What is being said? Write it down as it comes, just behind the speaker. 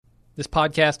This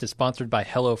podcast is sponsored by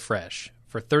HelloFresh.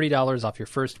 For $30 off your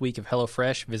first week of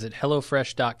HelloFresh, visit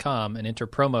HelloFresh.com and enter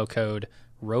promo code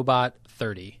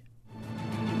ROBOT30.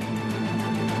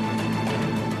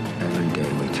 Every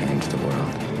day we change the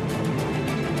world.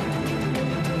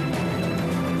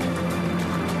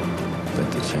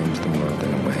 But to change the world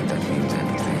in a way that means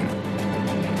anything,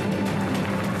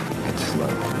 it's slow,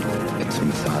 it's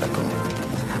methodical.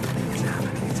 It's happening, it's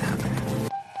happening, it's happening.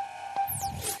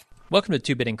 Welcome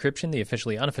to 2-Bit Encryption, the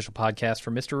officially unofficial podcast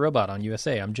for Mr. Robot on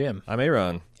USA. I'm Jim. I'm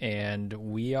Aaron. And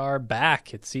we are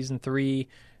back. It's Season 3.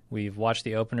 We've watched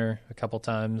the opener a couple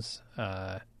times.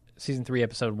 Season 3,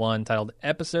 Episode 1, titled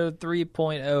Episode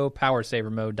 3.0 Power Saver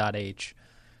Mode.h,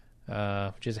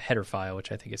 which is a header file,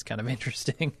 which I think is kind of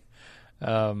interesting. But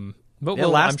I'm sure we'll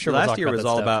talk last year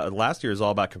was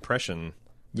all about compression.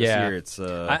 This year it's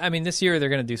I mean, this year they're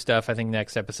going to do stuff. I think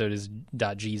next episode is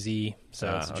 .gz,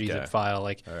 so it's a gzip file.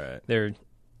 Like, all right.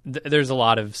 There's a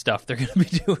lot of stuff they're going to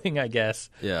be doing, I guess.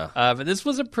 Yeah. But this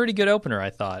was a pretty good opener,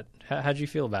 I thought. How'd you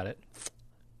feel about it?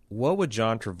 What would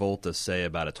John Travolta say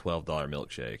about a $12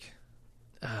 milkshake?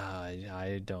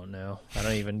 I don't know. I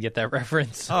don't even get that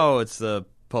reference. Oh, it's the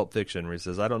Pulp Fiction where he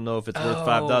says, I don't know if it's worth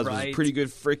 $5, but it's a pretty good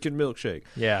freaking milkshake.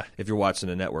 Yeah. If you're watching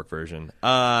the network version.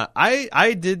 I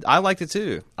liked it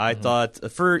too. I thought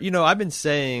I've been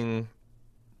saying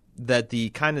that the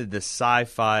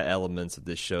sci-fi elements of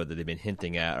this show that they've been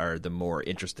hinting at are the more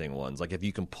interesting ones. Like if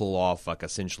you can pull off like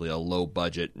essentially a low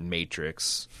budget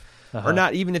Matrix, or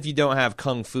not, even if you don't have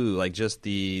kung fu, like just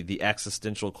the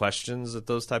existential questions that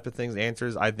those type of things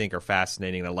answers, I think are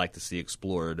fascinating and I'd like to see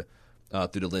explored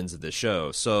through the lens of this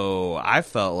show. So I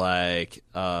felt like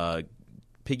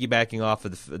piggybacking off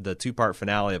of the two-part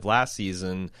finale of last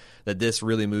season, that this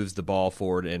really moves the ball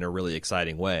forward in a really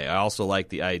exciting way. I also like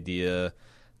the idea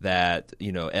that,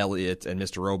 Elliot and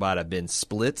Mr. Robot have been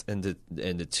split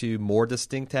into two more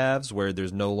distinct halves, where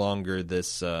there's no longer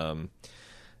this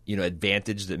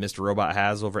advantage that Mr. Robot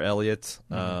has over Elliot.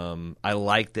 I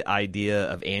like the idea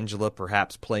of Angela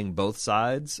perhaps playing both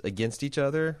sides against each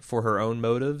other for her own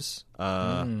motives,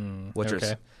 which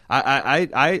okay.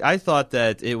 I thought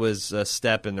that it was a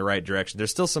step in the right direction.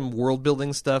 There's still some world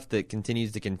building stuff that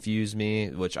continues to confuse me,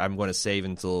 which I'm going to save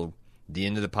until the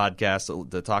end of the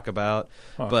podcast to talk about.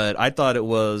 But I thought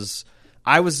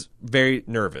I was very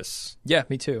nervous. Yeah,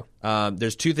 me too.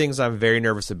 There's two things I'm very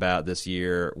nervous about this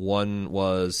year. One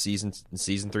was season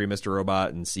 3 Mr.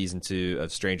 Robot and season 2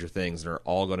 of Stranger Things, and are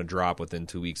all going to drop within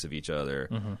 2 weeks of each other.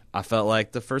 I felt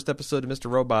like the first episode of Mr.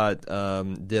 Robot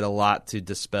did a lot to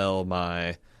dispel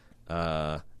my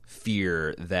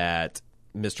fear that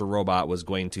Mr. Robot was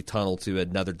going to tunnel to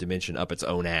another dimension up its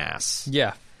own ass.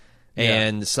 Yeah.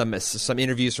 And some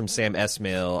interviews from Sam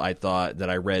Esmail I thought that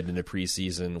I read in the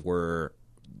preseason were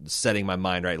setting my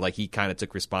mind right. Like he kind of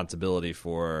took responsibility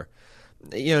for,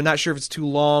 not sure if it's too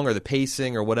long or the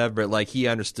pacing or whatever, but like he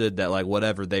understood that like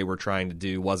whatever they were trying to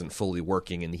do wasn't fully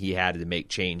working, and he had to make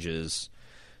changes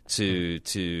to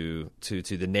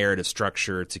the narrative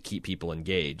structure to keep people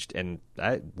engaged, and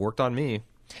that worked on me.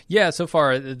 Yeah, so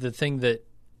far the thing that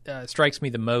strikes me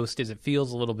the most is it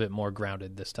feels a little bit more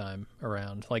grounded this time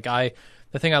around. Like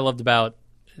the thing I loved about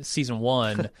season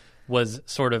 1 was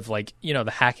sort of like,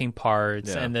 the hacking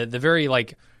parts and the very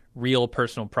like real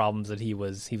personal problems that he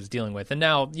was dealing with. And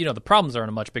now, the problems are on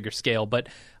a much bigger scale, but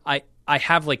I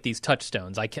have like these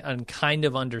touchstones. I can kind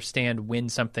of understand when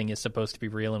something is supposed to be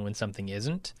real and when something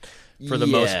isn't for the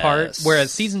most part.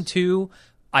 Whereas season 2,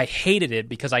 I hated it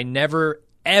because I never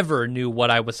ever knew what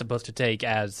I was supposed to take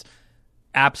as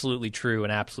absolutely true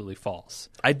and absolutely false.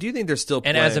 I do think there's still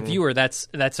and as a viewer, that's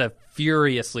a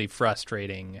furiously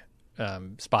frustrating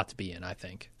spot to be in, I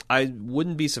think. I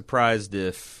wouldn't be surprised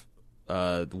if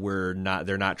they're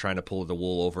not trying to pull the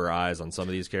wool over our eyes on some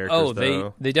of these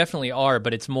characters. They definitely are,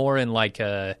 but it's more in like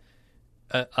a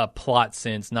plot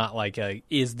sense, not like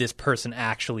is this person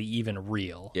actually even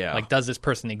real? Yeah. Like, does this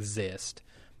person exist?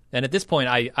 And at this point,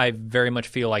 I very much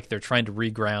feel like they're trying to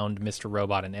reground Mr.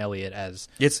 Robot and Elliot as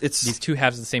it's these two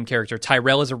halves of the same character.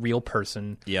 Tyrell is a real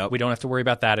person. Yep. We don't have to worry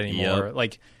about that anymore. Yep.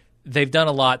 Like, they've done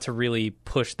a lot to really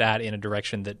push that in a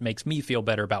direction that makes me feel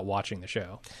better about watching the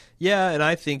show. Yeah, and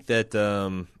I think that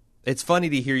it's funny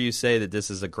to hear you say that this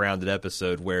is a grounded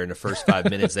episode where in the first 5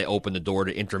 minutes they open the door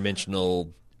to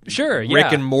interdimensional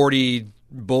Rick and Morty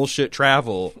bullshit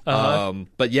travel.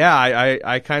 But yeah,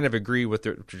 I kind of agree with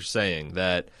what you're saying,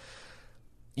 that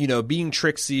being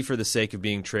tricksy for the sake of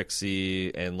being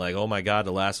tricksy, and like, oh my god,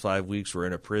 the last 5 weeks we're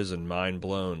in a prison, mind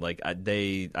blown. Like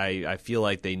I feel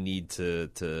like they need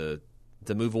to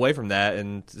move away from that,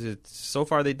 and so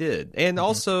far they did. And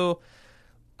also,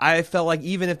 I felt like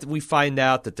even if we find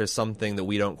out that there's something that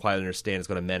we don't quite understand is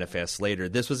going to manifest later,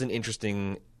 this was an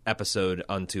interesting episode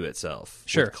unto itself.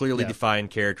 Sure. With clearly Yeah.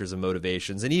 defined characters and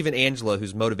motivations. And even Angela,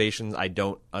 whose motivations I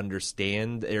don't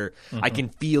understand, or I can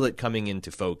feel it coming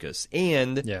into focus.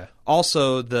 And Yeah.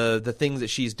 also the things that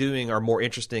she's doing are more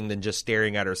interesting than just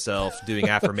staring at herself doing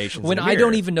affirmations When in the I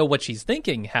don't mirror. even know what she's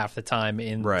thinking half the time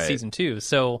in Right. season 2.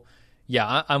 So,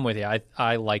 yeah, I'm with you.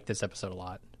 I like this episode a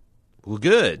lot. Well,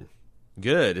 good.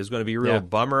 Good. It's going to be a real Yeah.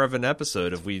 bummer of an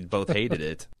episode if we both hated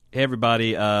it. Hey,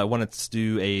 everybody. Wanted to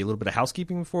do a little bit of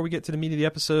housekeeping before we get to the meat of the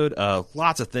episode.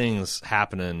 Lots of things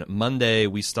happening. Monday,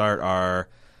 we start our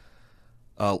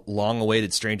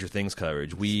long-awaited Stranger Things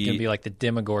coverage. It's going to be like the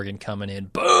Demogorgon coming in.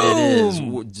 Boom! It is.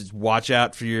 Just watch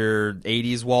out for your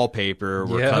 80s wallpaper.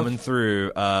 We're Yep. coming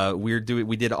through. We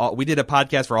did a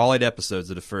podcast for all 8 episodes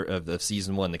of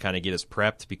season 1 to kind of get us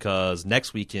prepped, because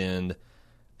next weekend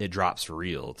it drops for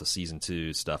real to season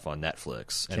 2 stuff on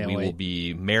Netflix, and Can't we will wait.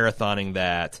 be marathoning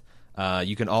that.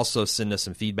 You can also send us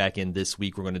some feedback in this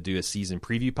week. We're going to do a season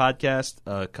preview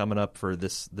podcast coming up for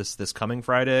this coming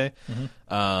Friday.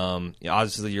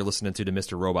 Obviously, you're listening to the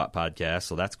Mr. Robot podcast,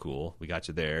 so that's cool. We got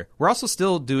you there. We're also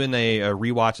still doing a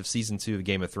rewatch of season 2 of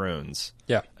Game of Thrones.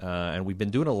 Yeah. And we've been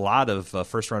doing a lot of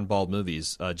first-run bald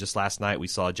movies. Just last night, we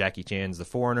saw Jackie Chan's The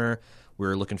Foreigner.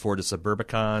 We're looking forward to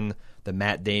Suburbicon, the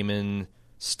Matt Damon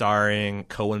starring,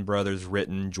 Coen Brothers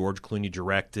written, George Clooney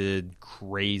directed,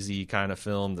 crazy kind of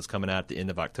film that's coming out at the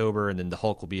end of October, and then The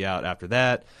Hulk will be out after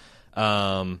that.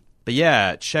 But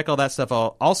yeah, check all that stuff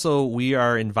out. Also, we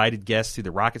are invited guests to the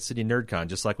Rocket City NerdCon,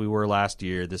 just like we were last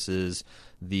year. This is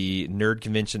the nerd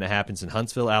convention that happens in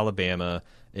Huntsville, Alabama.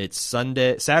 It's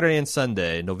Saturday and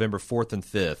Sunday, November 4th and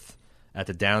 5th at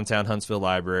the downtown Huntsville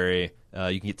Library.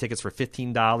 You can get tickets for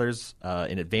 $15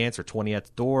 in advance or $20 at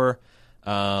the door.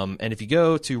 And if you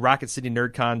go to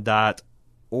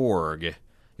rocketcitynerdcon.org,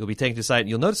 you'll be taken to the site.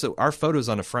 You'll notice that our photo's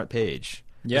on the front page.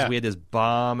 Yeah. We had this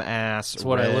bomb-ass That's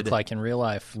what I look like in real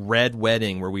life. red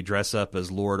wedding where we dress up as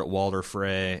Lord Walder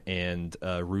Frey and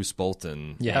Roose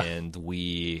Bolton. Yeah. And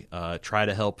we try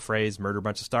to help Freys murder a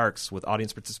bunch of Starks with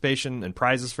audience participation and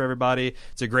prizes for everybody.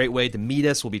 It's a great way to meet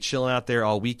us. We'll be chilling out there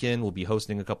all weekend. We'll be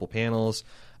hosting a couple panels.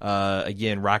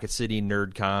 Again,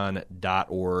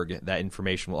 rocketcitynerdcon.org. That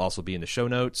information will also be in the show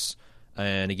notes.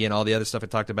 And again, all the other stuff I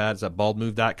talked about is at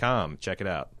baldmove.com. Check it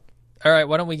out. All right,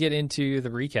 why don't we get into the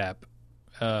recap?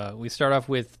 We start off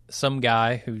with some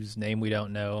guy whose name we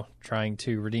don't know trying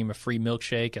to redeem a free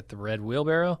milkshake at the Red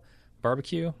Wheelbarrow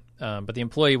barbecue, but the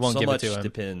employee won't give it to So him. much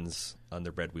depends on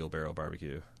the Red Wheelbarrow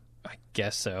barbecue. I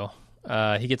guess so.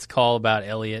 He gets a call about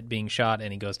Elliot being shot,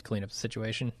 and he goes to clean up the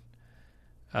situation.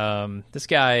 This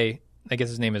guy, I guess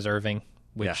his name is Irving,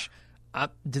 which...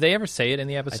 do they ever say it in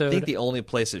the episode? I think the only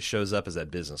place it shows up is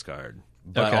that business card.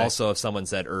 But Okay. also, if someone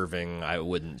said Irving, it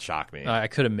wouldn't shock me. I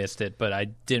could have missed it, but I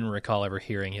didn't recall ever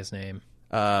hearing his name.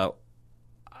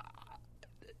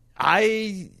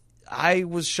 I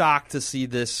was shocked to see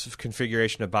this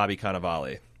configuration of Bobby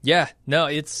Cannavale. Yeah, no,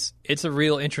 it's a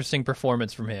real interesting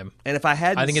performance from him. And if I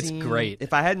hadn't, I think it's seen- great.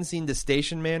 If I hadn't seen the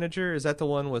station manager, is that the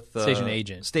one with Station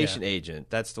agent, Station yeah. agent.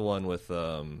 That's the one with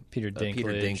Peter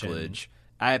Dinklage Dinklage.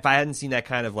 If I hadn't seen that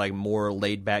kind of like more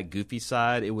laid back, goofy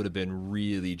side, it would have been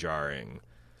really jarring.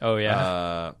 Oh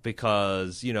yeah,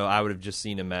 Because I would have just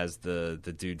seen him as the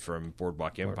dude from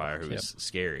Boardwalk Empire who was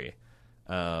scary,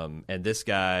 and this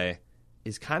guy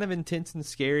is kind of intense and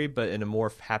scary, but in a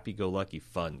more happy-go-lucky,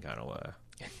 fun kind of way.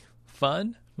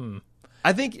 fun.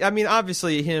 I think. I mean,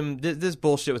 obviously, this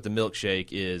bullshit with the milkshake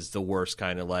is the worst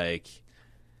kind of like.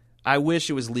 I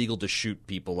wish it was legal to shoot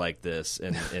people like this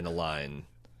in a line.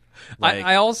 Like,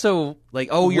 I also like,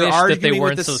 oh, you're wish arguing that they with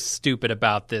weren't this, so stupid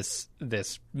about this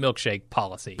milkshake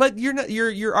policy. but you're not.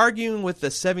 You're arguing with a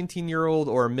 17-year-old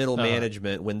or middle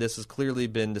management when this has clearly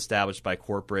been established by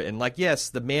corporate. And like, yes,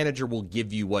 the manager will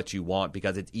give you what you want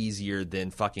because it's easier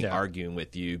than fucking arguing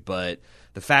with you. But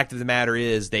the fact of the matter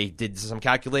is, they did some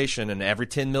calculation, and every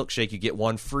 10 milkshake you get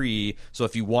one free. So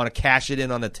if you want to cash it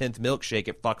in on the 10th milkshake,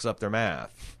 it fucks up their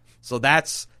math. So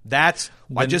that's I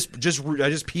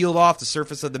just peeled off the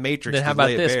surface of the matrix. Then how to about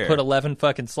lay it this? bare. Put 11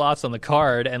 fucking slots on the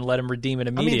card and let him redeem it I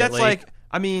immediately. mean, that's like.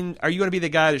 I mean, are you going to be the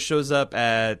guy that shows up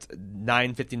at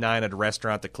 9:59 at a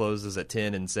restaurant that closes at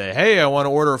 10 and say, "Hey, I want to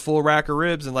order a full rack of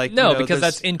ribs," and like, no, because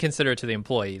that's inconsiderate to the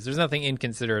employees. There's nothing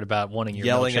inconsiderate about wanting your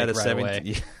yelling milkshake at a right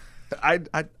 17. away.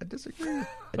 I disagree.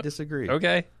 I disagree.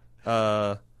 Okay,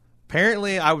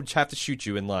 Apparently, I would have to shoot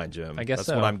you in line, Jim. I guess that's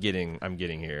so. what I'm getting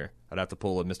here. I'd have to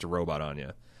pull a Mr. Robot on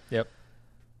you. yep.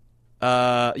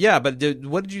 Yeah, but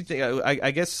what did you think?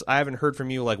 I guess I haven't heard from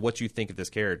you like what you think of this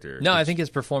character. No, I think his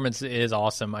performance is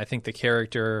awesome. I think the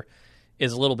character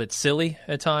is a little bit silly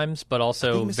at times, but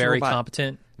also think Mr. very Robot-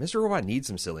 competent. Mr. Robot needs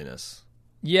some silliness.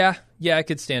 Yeah, I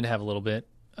could stand to have a little bit.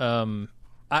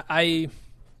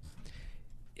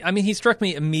 I mean, he struck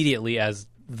me immediately as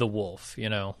the wolf,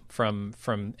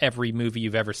 from every movie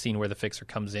you've ever seen where the fixer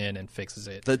comes in and fixes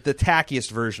it. The tackiest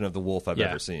version of the wolf I've Yeah.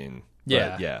 ever seen. Yeah,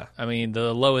 But, yeah. I mean,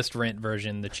 the lowest rent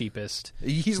version, the cheapest.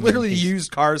 He's literally a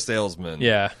used car salesman.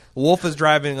 Yeah, Wolf is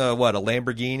driving a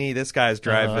Lamborghini? This guy's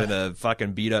driving a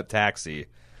fucking beat up taxi.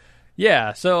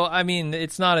 yeah. So I mean,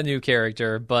 it's not a new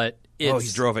character, but it's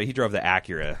He drove the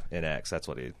Acura NX. That's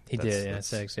what he he that's- did. Yeah, that's-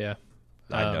 sex. Yeah,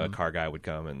 I know a car guy would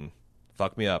come and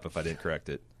fuck me up if I didn't correct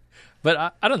it.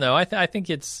 but I don't know. I think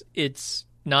it's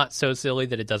not so silly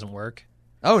that it doesn't work.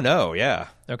 Oh no, yeah.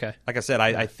 Okay. Like I said,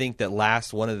 I think that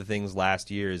one of the things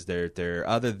last year is there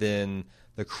other than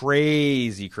the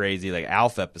crazy like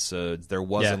Alf episodes, there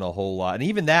wasn't a whole lot, and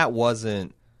even that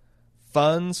wasn't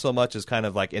fun so much as kind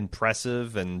of like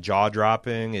impressive and jaw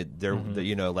dropping.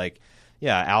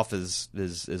 Alf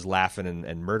is laughing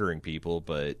and murdering people,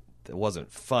 but it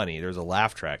wasn't funny. There's a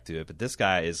laugh track to it, but this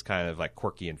guy is kind of like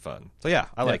quirky and fun. So yeah,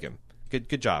 I like him.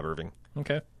 Good job, Irving.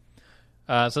 Okay.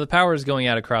 So the power is going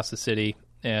out across the city,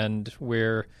 and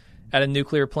we're at a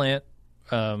nuclear plant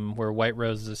where White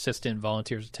Rose's assistant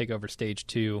volunteers to take over stage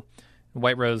 2.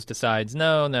 White Rose decides,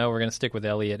 no, we're going to stick with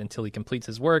Elliot until he completes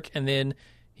his work, and then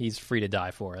he's free to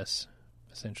die for us,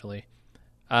 essentially.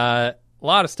 A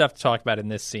lot of stuff to talk about in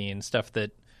this scene, stuff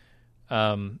that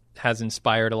has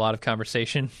inspired a lot of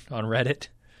conversation on Reddit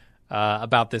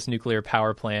about this nuclear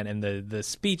power plant and the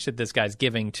speech that this guy's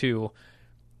giving to...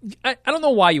 I don't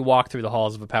know why you walk through the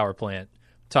halls of a power plant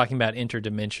talking about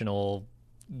interdimensional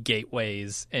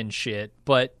gateways and shit,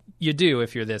 but you do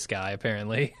if you're this guy,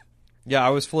 apparently. Yeah, I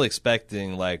was fully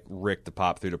expecting like Rick to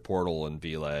pop through the portal and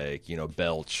be like,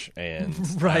 belch and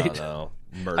I Right. don't know,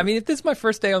 murder. I mean, if this is my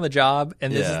first day on the job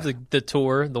and this Yeah. is the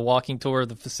tour, the walking tour of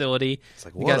the facility,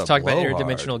 like, you what guys a talk about blowhard.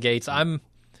 interdimensional gates,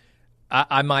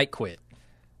 I might quit.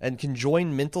 and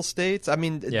conjoined mental states. I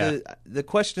mean, Yeah. the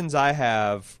questions I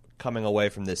have coming away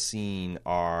from this scene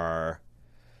are,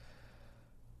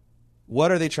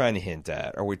 what are they trying to hint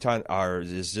at?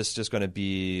 Is this just going to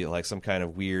be like some kind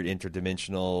of weird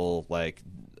interdimensional, like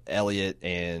Elliot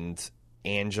and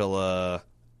Angela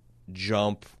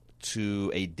jump to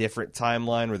a different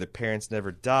timeline where the parents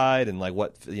never died, and like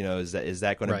what is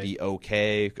that going to Right. be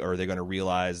okay, or are they going to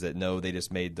realize that no, they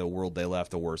just made the world they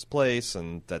left a worse place,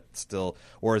 and that still,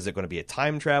 or is it going to be a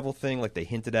time travel thing like they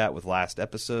hinted at with last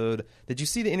episode? Did you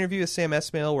see the interview with Sam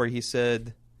Esmail where he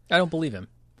said, I don't believe him.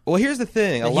 well, here's the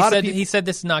thing, He said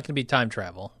this is not going to be time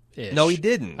travel. No, he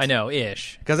didn't. I know,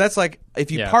 ish. Because that's like,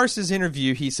 if you Yeah. parse his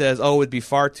interview, he says, oh, it'd be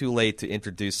far too late to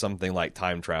introduce something like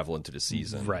time travel into the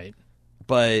season. Right,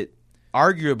 But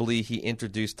arguably, he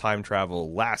introduced time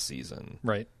travel last season.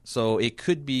 right. So it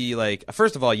could be like,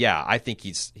 first of all, yeah, I think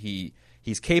he's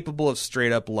capable of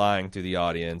straight up lying to the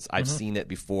audience. I've seen it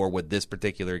before with this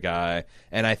particular guy,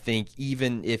 and I think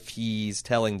even if he's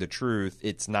telling the truth,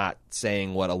 it's not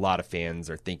saying what a lot of fans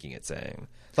are thinking it's saying.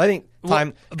 So I think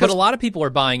time, But a lot of people are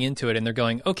buying into it, and they're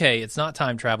going, okay, it's not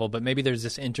time travel, but maybe there's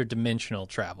this interdimensional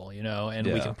travel, and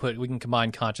Yeah. we can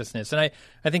combine consciousness, and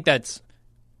I think that's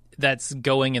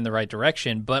going in the right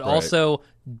direction. But also,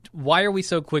 why are we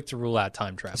so quick to rule out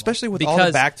time travel? especially with all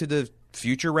the Back to the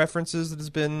Future references that has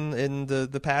been in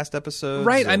the past episodes.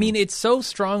 Right. I and- mean, it's so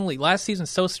strongly, last season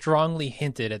so strongly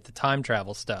hinted at the time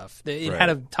travel stuff. It Right. had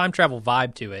a time travel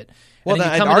vibe to it. Well, and then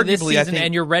you and come into this arguably, I season think-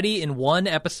 and you're ready in one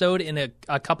episode in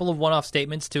a couple of one-off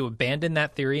statements to abandon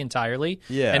that theory entirely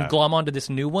Yeah. and glom onto this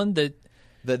new one that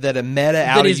that a meta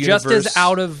out that of is universe, just as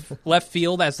out of left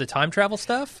field as the time travel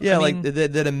stuff. Yeah, I mean,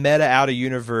 that a meta out of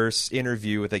universe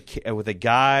interview with a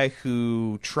guy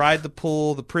who tried to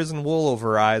pull the prison wool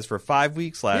over eyes for 5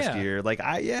 weeks last Yeah. year.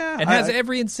 and has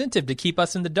every incentive to keep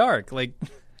us in the dark. Like,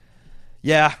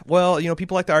 yeah. Well,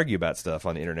 people like to argue about stuff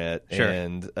on the internet, Sure.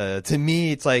 and to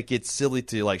me, it's like it's silly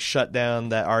to like shut down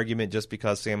that argument just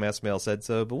because Sam Esmail said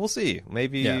so. But we'll see.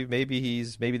 Maybe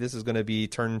this is going to be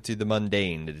turned to the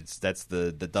mundane. That's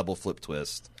the double flip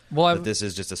twist. Well, that this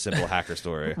is just a simple hacker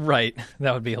story. right.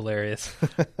 That would be hilarious.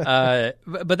 But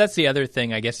that's the other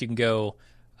thing. I guess you can go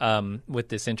with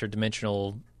this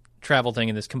interdimensional travel thing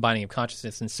and this combining of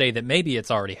consciousness and say that maybe it's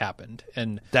already happened.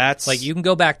 And That's like you can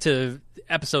go back to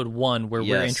episode 1 where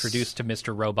we're Yes. introduced to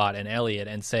Mr. Robot and Elliot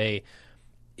and say,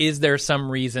 is there some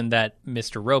reason that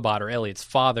Mr. Robot or Elliot's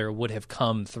father would have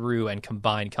come through and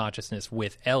combined consciousness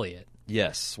with Elliot?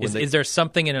 yes. Is there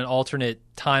something in an alternate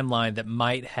timeline that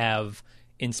might have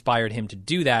inspired him to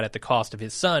do that at the cost of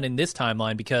his son in this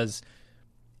timeline because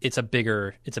it's a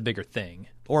bigger thing?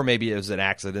 Or maybe it was an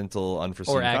accidental,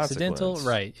 unforeseen consequence.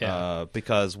 Right, yeah.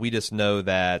 Because we just know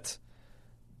that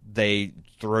they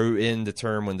threw in the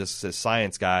term when this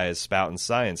science guy is spouting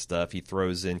science stuff, he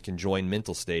throws in conjoined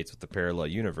mental states with the parallel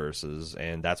universes,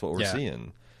 and that's what we're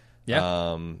seeing.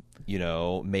 Yeah.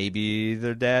 Maybe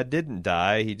their dad didn't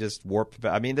die. He just warped.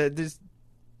 I mean,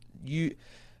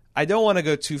 I don't want to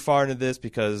go too far into this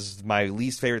because my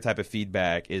least favorite type of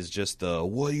feedback is just the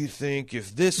 "what do you think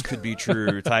if this could be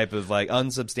true" type of like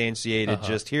unsubstantiated.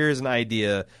 Just here's an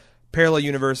idea. Parallel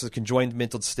universes, conjoined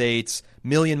mental states,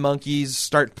 million monkeys,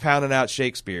 start pounding out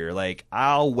Shakespeare. Like,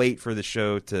 I'll wait for the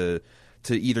show to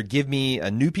either give me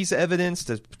a new piece of evidence,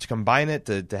 to combine it,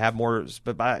 to have more.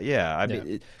 But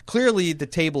mean, clearly the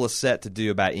table is set to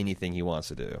do about anything he wants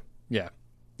to do. Yeah.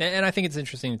 And I think it's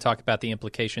interesting to talk about the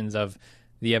implications of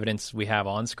the evidence we have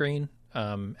on screen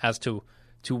as to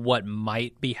what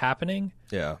might be happening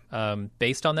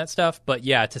based on that stuff. But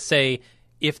yeah, to say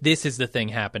if this is the thing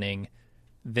happening,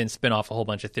 then spin off a whole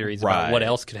bunch of theories about what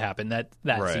else could happen. That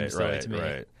seems silly to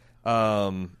me.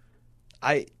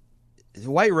 Right.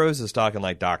 White Rose is talking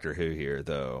like Doctor Who here,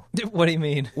 though. What do you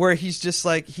mean? Where he's just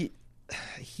like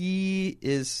he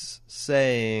is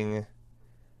saying.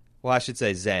 Well, I should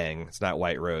say Zhang. It's not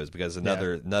White Rose because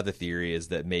another theory is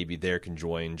that maybe they're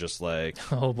conjoined, just like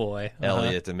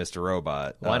Elliot and Mr.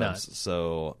 Robot. Why not?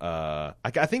 So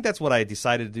I think that's what I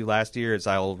decided to do last year. Is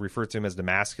I'll refer to him as the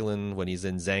masculine when he's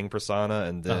in Zhang persona,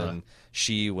 and then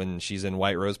she when she's in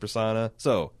White Rose persona.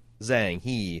 So Zhang,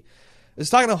 he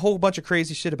is talking a whole bunch of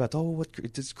crazy shit about what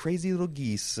this crazy little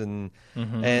geese and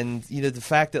the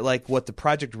fact that like what the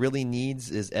project really needs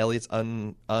is Elliot's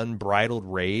unbridled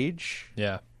rage.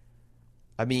 Yeah.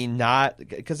 I mean, not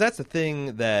because that's the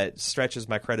thing that stretches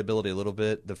my credibility a little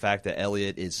bit. The fact that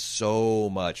Elliot is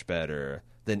so much better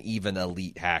than even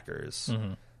elite hackers.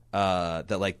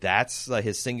 That like that's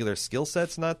his singular skill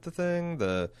set's not the thing.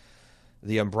 The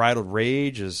unbridled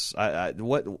rage is I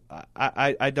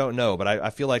don't know, but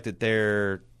I feel like that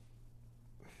they're.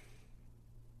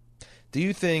 Do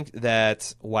you think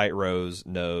that White Rose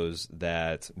knows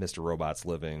that Mr. Robot's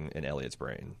living in Elliot's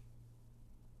brain?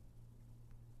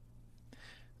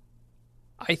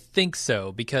 I think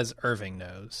so, because Irving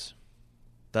knows.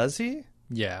 Does he?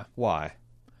 Yeah. Why?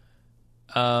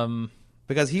 Because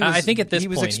he was, I think at this he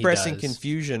was point expressing he does.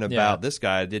 confusion about this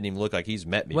guy. It didn't even look like he's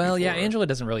met me Well, before. yeah, Angela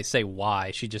doesn't really say why.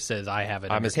 She just says, I have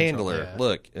it I'm under his control. handler. Yeah.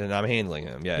 Look, and I'm handling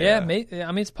him. Yeah. I mean,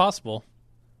 it's possible.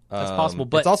 That's possible,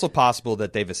 but it's also possible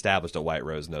that they've established that White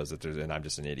Rose knows that there's, and I'm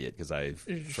just an idiot because I've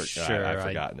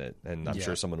forgotten it, and I'm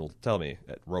sure someone will tell me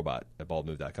at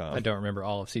robot@baldmove.com. I don't remember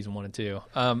all of season 1 and 2.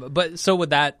 But so would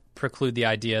that preclude the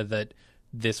idea that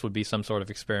this would be some sort of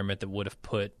experiment that would have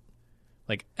put,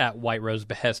 like at White Rose's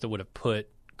behest, it would have put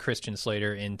Christian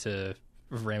Slater into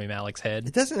Rami Malek's head?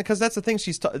 It doesn't, because that's the thing.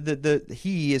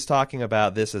 He is talking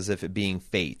about this as if it being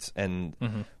fate,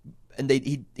 and. And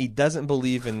he doesn't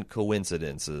believe in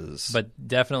coincidences. But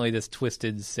definitely this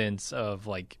twisted sense of,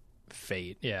 like,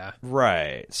 fate, yeah.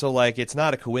 Right. So, like, it's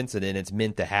not a coincidence. It's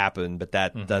meant to happen, but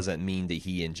that doesn't mean that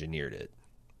he engineered it.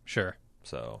 Sure.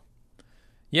 So.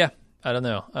 Yeah, I don't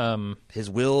know. His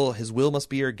will must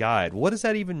be your guide. What does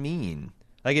that even mean?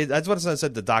 Like, that's what I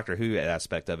said, the Doctor Who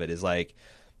aspect of it is, like,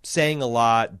 saying a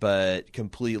lot, but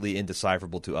completely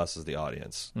indecipherable to us as the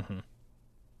audience.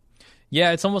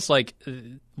 Yeah, it's almost like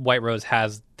White Rose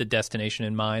has the destination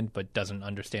in mind, but doesn't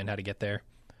understand how to get there.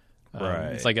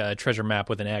 Right. It's like a treasure map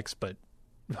with an X, but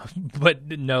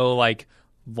no like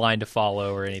line to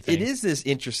follow or anything. It is this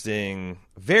interesting,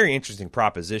 very interesting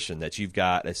proposition that you've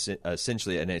got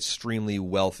essentially an extremely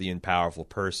wealthy and powerful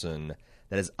person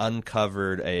that has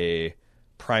uncovered a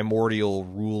primordial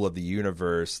rule of the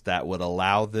universe that would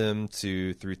allow them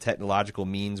to, through technological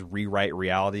means, rewrite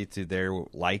reality to their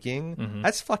liking.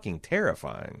 That's fucking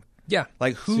terrifying. Yeah,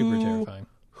 like super terrifying.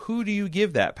 Who do you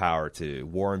give that power to?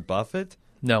 Warren Buffett?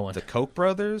 No one. The Koch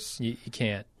brothers? You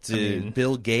can't.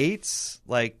 Bill Gates?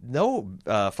 Like, no.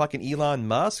 Fucking Elon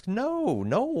Musk?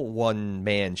 No one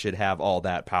man should have all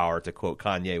that power, to quote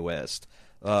Kanye West.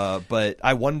 But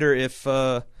I wonder if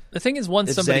the thing is,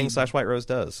 once Zhang / White Rose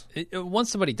does. Once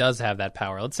somebody does have that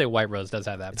power, let's say White Rose does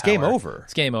have that power. It's game over.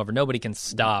 It's game over. Nobody can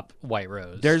stop White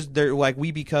Rose. Like,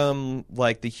 we become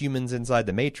like the humans inside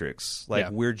the Matrix. Like,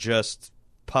 we're just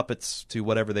puppets to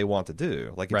whatever they want to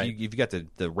do. Like, if you got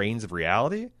the reins of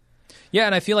reality. Yeah,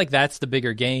 and I feel like that's the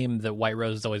bigger game that White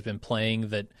Rose has always been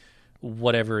playing, that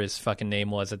whatever his fucking name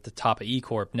was at the top of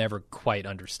E-Corp never quite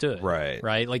understood.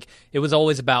 Right. Like, it was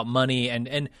always about money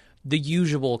and the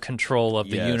usual control of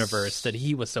the universe that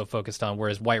he was so focused on,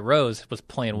 whereas White Rose was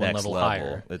playing one level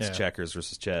higher. It's checkers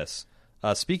versus chess.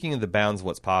 Speaking of the bounds of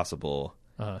what's possible,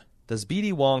 Does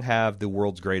BD Wong have the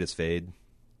world's greatest fade?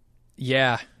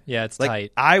 Yeah, it's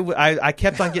tight. I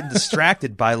kept on getting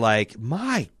distracted by like,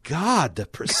 my God, the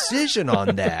precision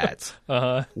on that.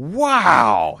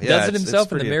 Wow. Does it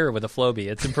himself in the mirror with a Flowbee.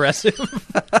 It's impressive.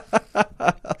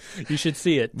 You should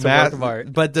see it. It's a work of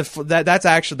art. But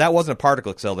that wasn't a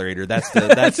particle accelerator. That's the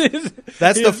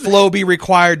Flowbee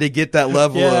required to get that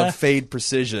level of fade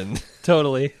precision.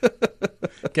 Totally.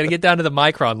 Got to get down to the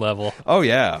micron level. Oh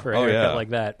yeah. For a haircut like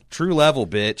that. True level,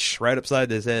 bitch. Right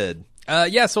upside his head.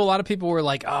 So a lot of people were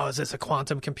like, "Oh, is this a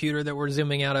quantum computer that we're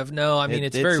zooming out of?" No, I mean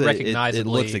it's very recognizably. It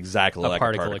looks exactly like a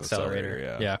particle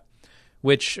accelerator. Yeah.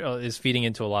 Which is feeding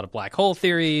into a lot of black hole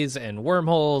theories and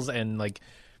wormholes and like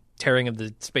tearing of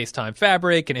the space-time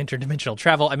fabric and interdimensional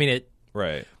travel. I mean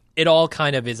it all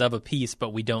kind of is of a piece,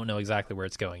 but we don't know exactly where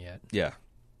it's going yet. Yeah.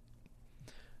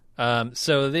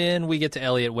 So then we get to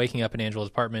Elliot waking up in Angela's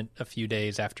apartment a few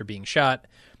days after being shot.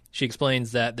 She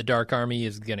explains that the Dark Army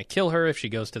is going to kill her if she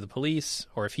goes to the police,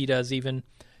 or if he does even.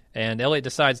 And Elliot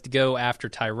decides to go after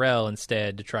Tyrell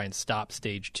instead to try and stop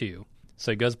Stage 2.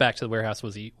 So he goes back to the warehouse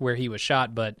where he was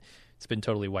shot, but it's been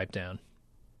totally wiped down.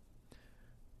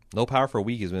 No power for a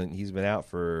week. He's been out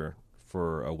for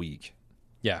a week.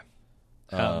 Yeah.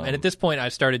 And at this point, I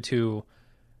started to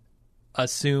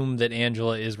assume that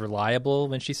Angela is reliable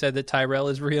when she said that Tyrell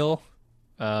is real.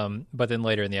 But then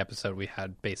later in the episode, we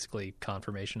had basically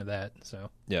confirmation of that.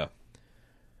 So yeah,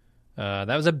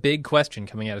 that was a big question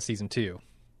coming out of season 2.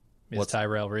 Is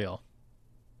Tyrell real?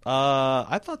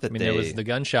 I thought that there was the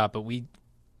gunshot, but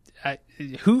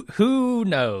who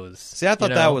knows? See, I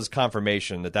thought that was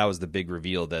confirmation that was the big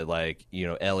reveal that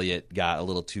Elliot got a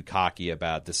little too cocky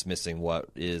about dismissing what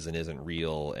is and isn't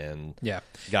real, and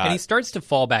and he starts to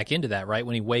fall back into that right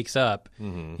when he wakes up.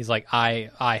 Mm-hmm. He's like,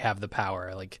 I have the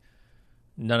power, like.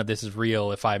 None of this is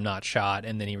real if I'm not shot.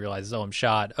 And then he realizes, I'm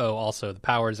shot. Oh, also the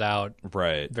power's out.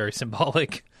 Right. Very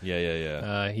symbolic.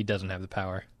 Yeah. He doesn't have the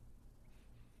power.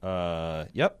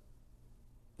 Yep.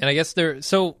 And I guess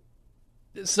so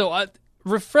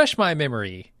refresh my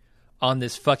memory on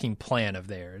this fucking plan of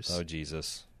theirs. Oh,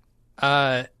 Jesus.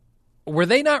 Were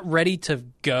they not ready to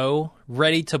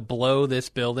blow this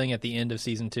building at the end of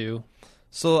season 2?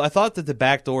 So I thought that the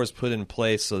back door is put in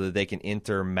place so that they can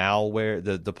enter malware.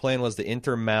 The plan was to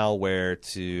enter malware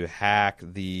to hack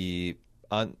the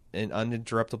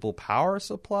uninterruptible power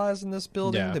supplies in this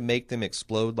building to make them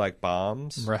explode like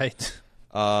bombs. Right.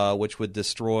 Which would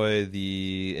destroy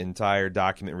the entire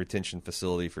document retention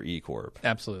facility for E-Corp.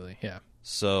 Absolutely, yeah.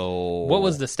 So what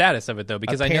was the status of it, though?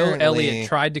 Because I know Elliot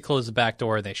tried to close the back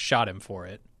door and they shot him for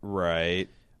it. Right.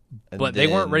 But they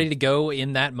weren't ready to go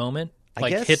in that moment?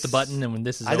 Like, hit the button and when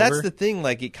this is over? That's the thing.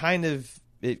 Like, it kind of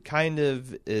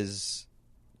is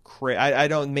I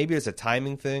don't. Maybe it's a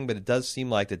timing thing, but it does seem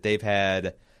like that they've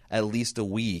had at least a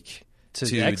week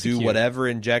to do whatever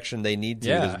injection they need to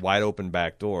this wide open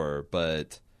back door.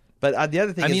 But the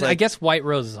other thing is, I guess White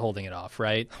Rose is holding it off,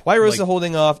 right? White Rose is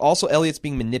holding off. Also, Elliot's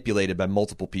being manipulated by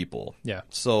multiple people. Yeah.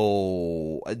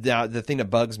 So now the thing that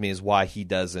bugs me is why he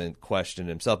doesn't question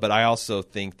himself. But I also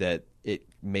think that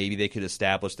maybe they could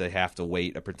establish they have to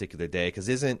wait a particular day, because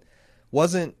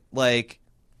wasn't like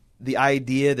the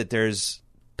idea that there's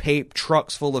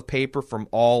trucks full of paper from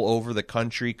all over the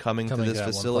country coming to this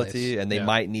facility, and they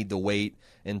might need to wait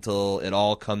until it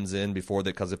all comes in before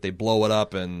because if they blow it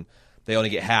up and they only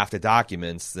get half the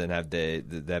documents, then have they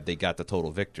got the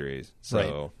total victory.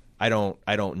 So I don't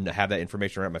have that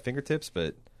information right at my fingertips,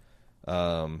 but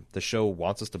the show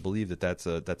wants us to believe that that's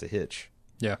a hitch.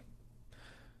 Yeah.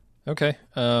 Okay.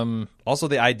 Also,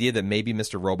 the idea that maybe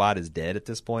Mr. Robot is dead at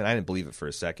this point, I didn't believe it for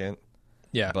a second.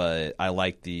 Yeah. But I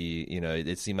like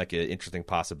it seemed like an interesting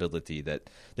possibility that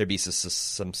there'd be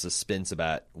some suspense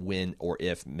about when or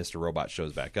if Mr. Robot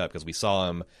shows back up, because we saw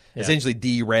him essentially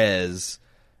de-res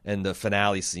in the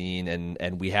finale scene,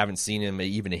 and we haven't seen him,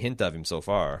 even a hint of him so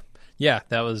far. Yeah,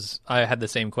 I had the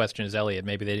same question as Elliot.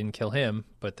 Maybe they didn't kill him,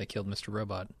 but they killed Mr.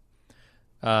 Robot.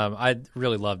 I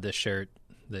really love this shirt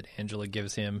that Angela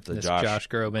gives him, this Josh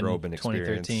Groban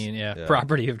 2013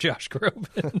 property of Josh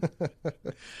Groban,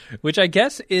 which I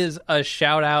guess is a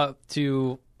shout out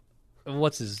to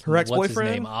what's his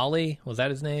name? Ollie, was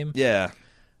that his name? Yeah,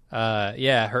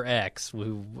 her ex,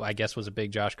 who I guess was a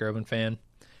big Josh Groban fan.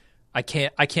 I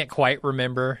can't quite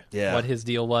remember what his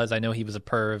deal was. I know he was a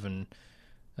perv and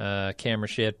camera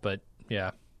shit, but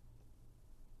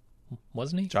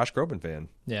wasn't he? Josh Groban fan.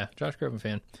 Yeah, Josh Groban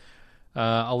fan.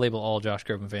 I'll label all Josh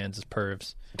Groban fans as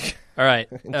pervs. All right.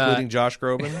 Including Josh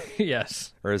Groban?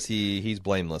 Yes. Or is he's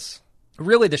blameless?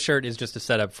 Really, the shirt is just a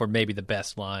setup for maybe the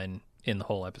best line in the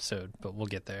whole episode, but we'll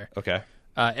get there. Okay.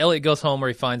 Elliot goes home where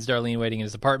he finds Darlene waiting in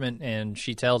his apartment, and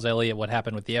she tells Elliot what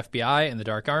happened with the FBI and the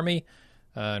Dark Army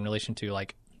in relation to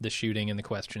like the shooting and the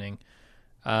questioning.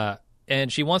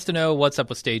 And she wants to know what's up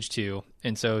with Stage 2,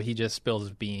 and so he just spills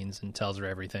his beans and tells her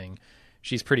everything.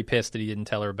 She's pretty pissed that he didn't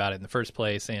tell her about it in the first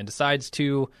place and decides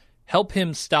to help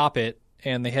him stop it,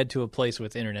 and they head to a place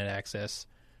with internet access.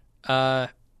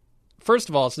 First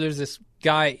of all, so there's this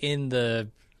guy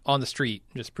on the street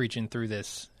just preaching through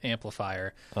this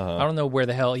amplifier. I don't know where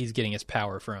the hell he's getting his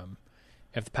power from.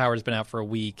 If the power's been out for a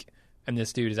week and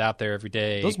this dude is out there every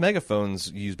day. Those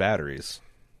megaphones use batteries.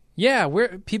 Yeah,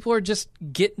 where people are just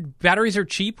batteries are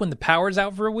cheap when the power's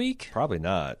out for a week. Probably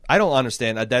not. I don't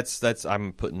understand. That's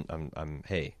I'm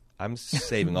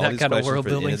saving all that these kind of questions world for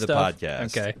the end building of the stuff.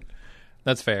 podcast. Okay,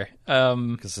 that's fair.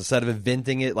 Because instead of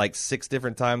inventing it like 6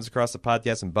 different times across the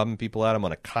podcast and bumming people out, I'm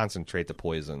going to concentrate the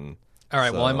poison. All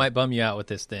right, So- well, I might bum you out with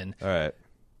this then. All right.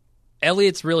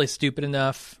 Elliot's really stupid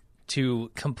enough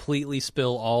to completely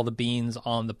spill all the beans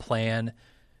on the plan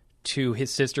to his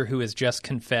sister, who has just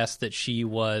confessed that she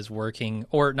was working,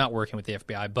 or not working with the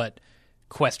FBI, but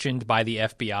questioned by the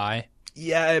FBI.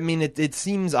 Yeah, I mean, it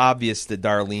seems obvious that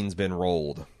Darlene's been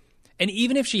rolled. And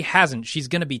even if she hasn't, she's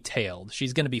going to be tailed.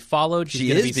 She's going to be followed. She's She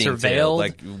going to is be being surveilled. tailed.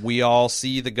 Like, we all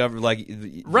see the government. Like,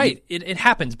 Right. It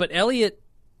happens. But Elliot,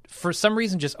 for some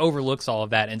reason, just overlooks all of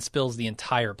that and spills the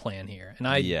entire plan here. And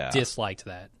I disliked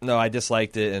that. No, I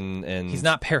disliked it, and He's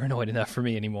not paranoid enough for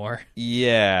me anymore.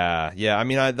 Yeah. I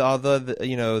mean,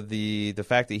 the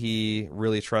fact that he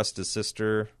really trusts his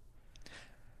sister.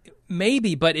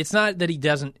 Maybe, but it's not that he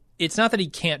doesn't. It's not that he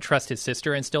can't trust his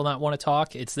sister and still not want to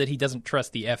talk. It's that he doesn't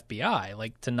trust the FBI,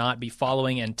 like to not be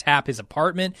following and tap his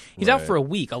apartment. He's out for a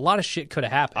week. A lot of shit could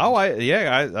have happened. Oh, I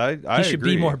he should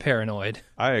agree. be more paranoid.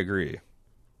 I agree.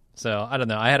 So I don't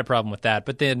know. I had a problem with that.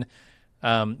 But then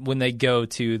when they go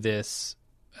to this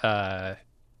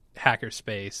hacker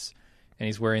space, and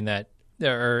he's wearing that,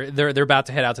 or they're about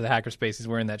to head out to the hacker space. He's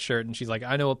wearing that shirt, and she's like,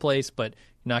 "I know a place, but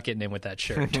you're not getting in with that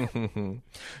shirt."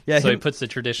 Yeah. So he puts the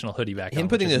traditional hoodie back on. Him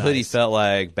putting which the is hoodie nice. felt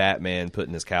like Batman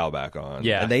putting his cowl back on.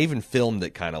 Yeah. And they even filmed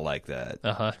it kind of like that.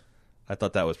 Uh-huh. I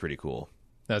thought that was pretty cool.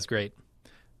 That was great.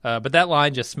 But that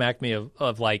line just smacked me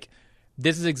of like,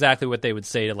 this is exactly what they would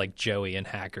say to like Joey and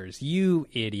hackers. You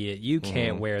idiot. You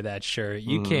can't wear that shirt.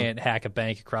 You can't hack a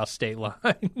bank across state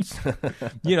lines.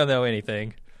 You don't know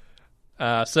anything.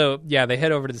 So, yeah, they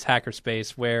head over to this hacker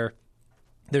space where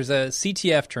there's a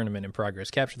CTF tournament in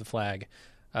progress, Capture the Flag,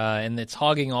 and it's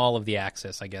hogging all of the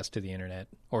access, I guess, to the internet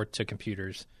or to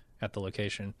computers at the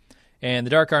location. And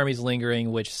the Dark Army's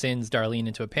lingering, which sends Darlene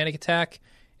into a panic attack.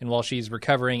 And while she's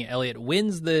recovering, Elliot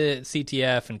wins the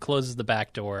CTF and closes the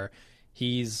back door.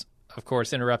 He's, of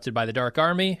course, interrupted by the Dark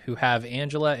Army, who have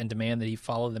Angela and demand that he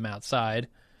follow them outside.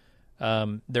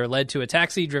 They're led to a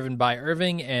taxi driven by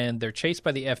Irving, and they're chased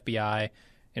by the FBI,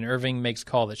 and Irving makes a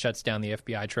call that shuts down the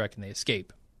FBI truck, and they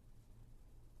escape.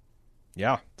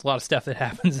 Yeah. It's a lot of stuff that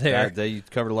happens there. They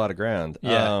covered a lot of ground.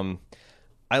 Yeah.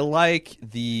 I like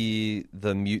the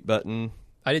mute button.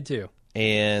 I did too.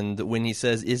 And when he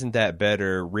says, "Isn't that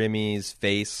better?" Remy's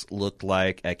face looked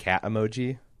like a cat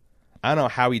emoji. I don't know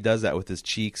how he does that with his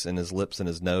cheeks and his lips and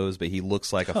his nose, but he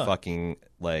looks like a fucking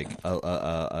like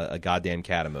a goddamn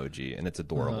cat emoji, and it's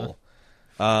adorable.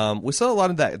 We saw a lot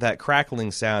of that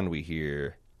crackling sound we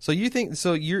hear. So you think?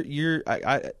 So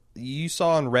you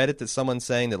saw on Reddit that someone's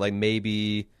saying that like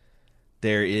maybe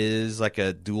there is like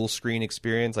a dual screen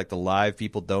experience, like the live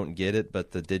people don't get it, but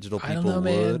the digital people I don't know,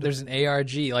 man. would. There's an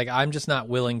ARG. Like, I'm just not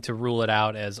willing to rule it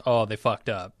out as, oh, they fucked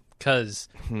up, because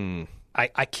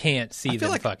I can't see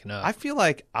them fucking up. I feel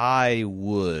like I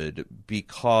would,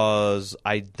 because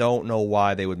I don't know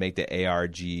why they would make the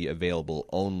ARG available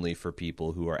only for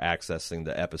people who are accessing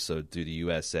the episode through the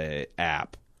USA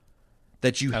app.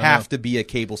 That you have to be a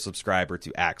cable subscriber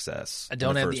to access. I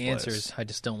don't in have first the place. answers. I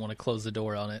just don't want to close the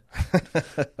door on it.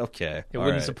 Okay. It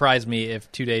wouldn't surprise me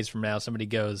if 2 days from now somebody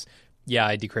goes, yeah,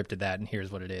 I decrypted that, and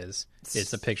here's what it is.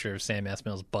 It's a picture of Sam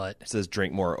Esmail's butt. It says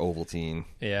drink more Ovaltine.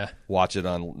 Yeah. Watch it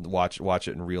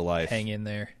in real life. Hang in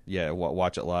there. Yeah,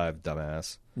 watch it live,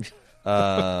 dumbass.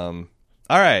 All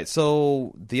right,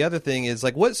 so the other thing is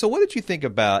like what did you think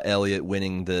about Elliot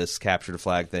winning this capture the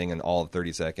flag thing in all of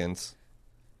 30 seconds?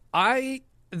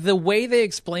 The way they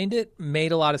explained it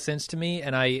made a lot of sense to me,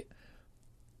 and I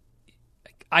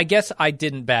guess I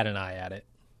didn't bat an eye at it.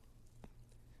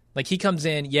 Like, he comes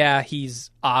in, yeah, he's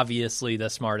obviously the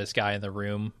smartest guy in the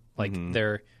room. Like,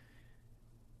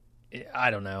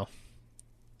 I don't know.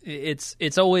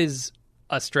 It's always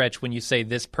a stretch when you say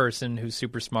this person who's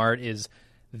super smart is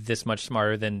this much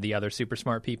smarter than the other super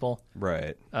smart people.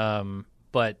 Right.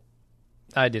 But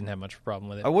I didn't have much problem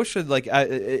with it. I wish it like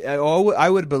I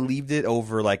would have believed it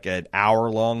over like an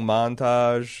hour-long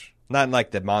montage. Not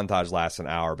like the montage lasts an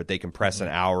hour, but they compress an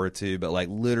hour or two. But like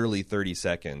literally 30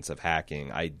 seconds of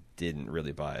hacking, I didn't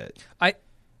really buy it. I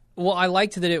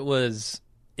liked that it was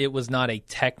not a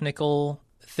technical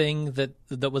thing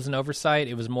that was an oversight.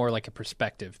 It was more like a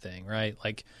perspective thing, right?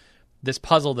 Like this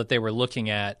puzzle that they were looking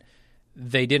at,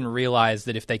 they didn't realize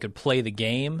that if they could play the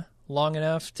game long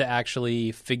enough to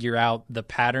actually figure out the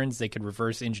patterns, they could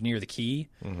reverse engineer the key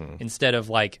instead of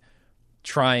like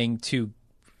trying to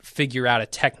figure out a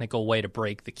technical way to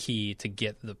break the key to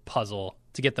get the puzzle,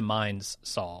 to get the mines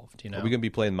solved. You know, Are we gonna be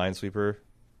playing Minesweeper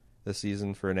this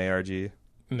season for an ARG?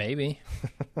 Maybe.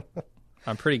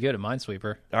 I'm pretty good at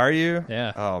Minesweeper. Are you?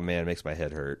 Yeah. Oh man, it makes my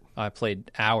head hurt. I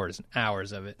played hours and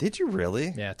hours of it. Did you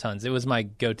really? Yeah, tons. It was my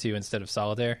go-to instead of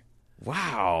Solitaire.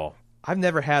 Wow. I've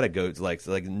never had a go to like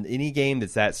any game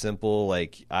that's that simple.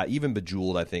 Like even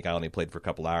Bejeweled, I think I only played for a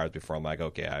couple hours before I'm like,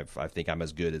 okay, I think I'm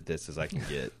as good at this as I can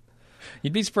get.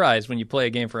 You'd be surprised when you play a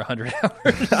game for 100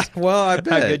 hours. Well, I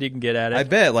bet How good you can get at it. I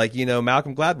bet, like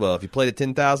Malcolm Gladwell. If you played it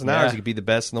 10,000 hours, Yeah. you could be the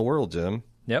best in the world, Jim.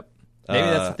 Yep. Maybe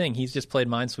that's the thing. He's just played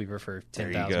Minesweeper for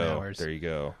 10,000 hours. There you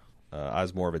go. I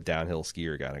was more of a downhill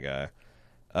skier kind of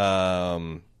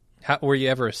guy. Were you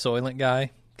ever a Soylent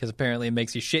guy? Because apparently it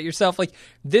makes you shit yourself. Like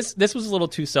this was a little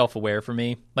too self-aware for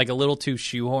me. Like a little too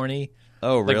shoehorny.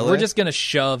 Oh, Like really? we're just gonna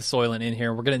shove Soylent in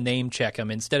here. We're gonna name check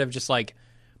him instead of just like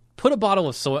put a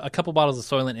couple bottles of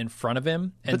Soylent in front of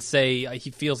him and say he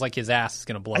feels like his ass is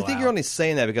gonna blow out. I think you're only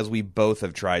saying that because we both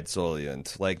have tried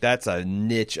Soylent. Like that's a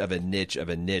niche of a niche of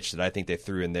a niche that I think they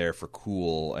threw in there for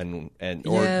cool and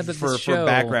Yeah, but for the show-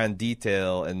 background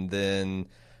detail, and then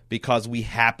because we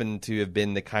happen to have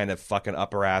been the kind of fucking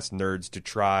upper ass nerds to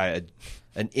try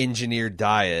an engineered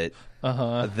diet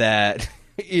that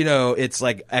it's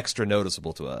like extra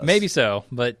noticeable to us. Maybe so,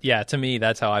 but yeah, to me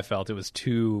that's how I felt. It was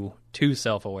too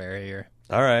self-aware here.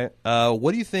 All right.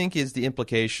 What do you think is the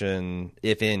implication,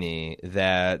 if any,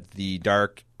 that the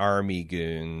Dark Army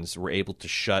goons were able to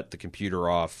shut the computer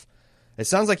off? It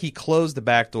sounds like he closed the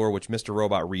back door, which Mr.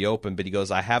 Robot reopened, but he goes,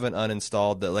 I haven't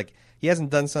uninstalled the, like, he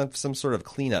hasn't done some sort of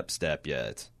cleanup step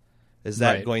yet. Is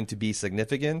that Right. going to be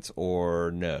significant or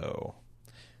no?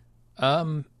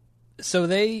 So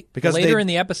Because later they- in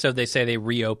the episode they say they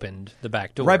reopened the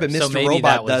back door. Right, but So Mr. maybe Robot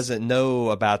that was, doesn't know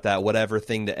about that whatever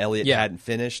thing that Elliot Yeah. hadn't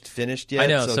finished yet. I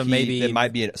know, so maybe- it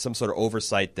might be some sort of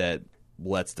oversight that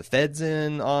lets the feds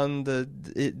in on the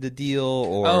deal.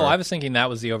 Or I was thinking that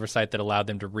was the oversight that allowed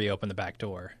them to reopen the back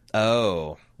door.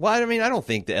 well, I mean, I don't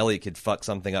think that Elliot could fuck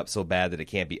something up so bad that it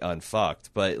can't be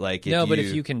unfucked. But like, But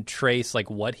if you can trace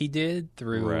like what he did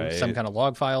through Right. some kind of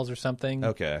log files or something,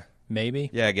 okay.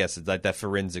 maybe. Yeah, I guess it's like that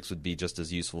forensics would be just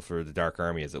as useful for the Dark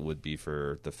Army as it would be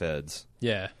for the feds.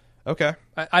 Yeah. Okay.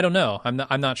 I don't know. I'm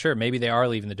not sure. Maybe they are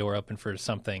leaving the door open for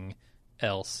something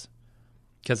else.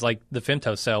 Because like the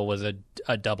femto cell was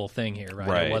a double thing here, right?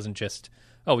 Right. It wasn't just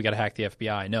we got to hack the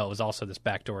FBI. No, it was also this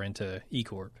backdoor into E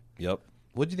Corp. Yep.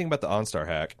 What do you think about the OnStar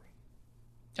hack?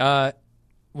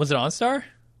 Was it OnStar?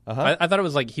 Uh-huh. I thought it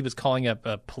was like he was calling up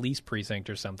a police precinct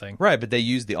or something Right, but they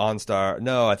used the OnStar.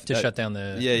 No, to shut down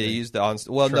the. Yeah, you used the OnStar.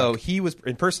 Well, no, truck. he was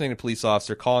impersonating a police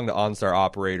officer, calling the OnStar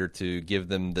operator to give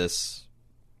them this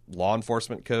law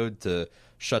enforcement code to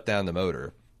shut down the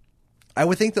motor. I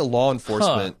would think that law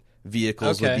enforcement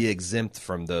vehicles would Okay. be exempt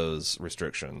from those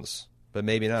restrictions, but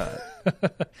maybe not.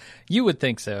 You would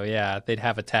think so, yeah. They'd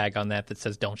have a tag on that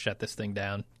says "Don't shut this thing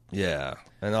down." Yeah,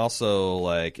 and also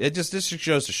like this just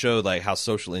goes to show like how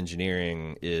social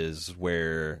engineering is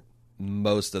where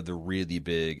most of the really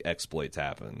big exploits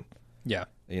happen. Yeah,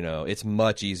 It's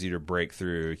much easier to break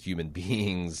through human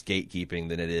beings gatekeeping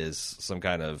than it is some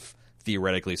kind of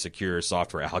theoretically secure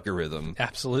software algorithm.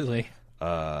 absolutely.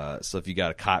 So if you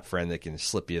got a cop friend that can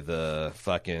slip you the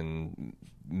fucking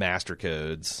master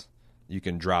codes, you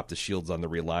can drop the shields on the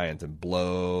Reliant and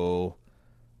blow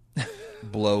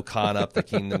Khan up the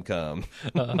kingdom come.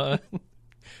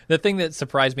 The thing that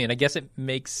surprised me, and I guess it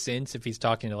makes sense if he's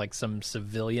talking to like some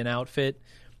civilian outfit,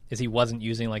 is he wasn't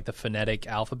using like the phonetic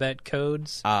alphabet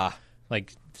codes,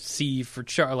 like C for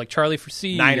like Charlie for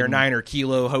C, Niner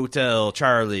Kilo Hotel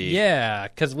Charlie. Yeah,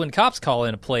 because when cops call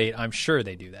in a plate, I'm sure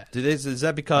they do that. Is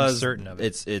that because I'm certain of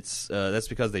it. It's that's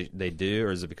because they do,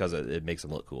 or is it because it makes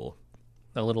them look cool?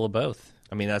 A little of both.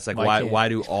 I mean, that's like Why why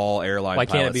can't- do all airline Why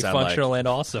pilots can't it be sound functional like, and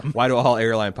awesome? why do all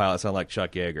airline pilots sound like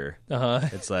Chuck Yeager? Uh-huh.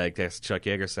 It's like Chuck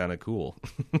Yeager sounded cool.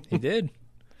 He did.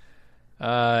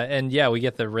 And yeah, we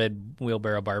get the red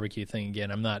wheelbarrow barbecue thing again.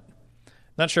 I'm not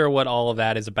sure what all of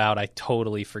that is about. I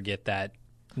totally forget that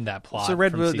that plot. So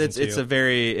Red from Wheel, season it's 2.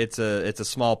 it's a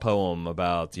small poem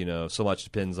about so much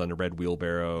depends on the red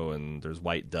wheelbarrow and there's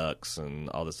white ducks and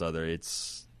all this other.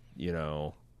 It's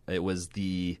it was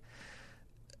the.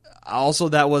 Also,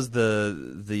 that was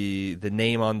the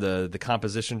name on the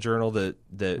composition journal that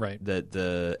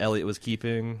the Elliot was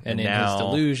keeping, and in now, his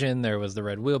delusion, there was the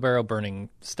red wheelbarrow burning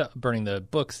the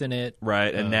books in it.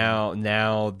 Right, and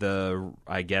now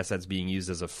I guess that's being used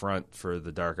as a front for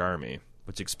the Dark Army,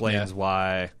 which explains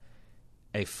why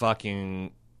a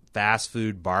fucking fast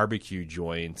food barbecue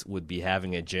joint would be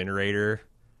having a generator.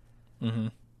 Mm-hmm.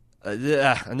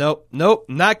 Nope.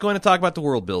 Not going to talk about the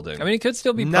world building. I mean, it could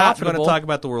still be not profitable. going to talk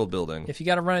about the world building. If you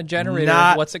got to run a generator,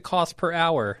 what's it cost per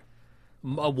hour?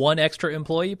 One extra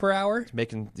employee per hour?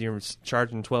 You're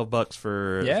charging $12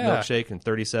 for a milkshake and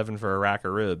 $37 for a rack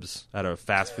of ribs at a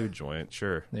fast food joint.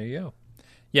 Sure. There you go.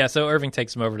 Yeah, so Irving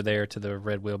takes him over there to the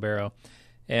red wheelbarrow,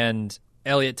 and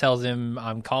Elliot tells him,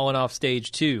 "I'm calling off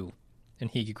stage 2," and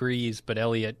he agrees. But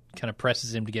Elliot kind of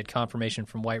presses him to get confirmation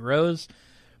from White Rose.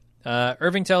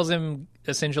 Irving tells him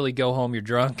essentially, "Go home. You're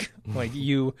drunk. Like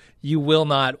you will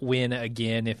not win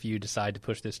again if you decide to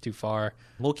push this too far.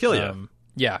 We'll kill you."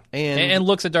 Yeah, and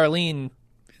looks at Darlene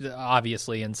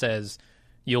obviously and says,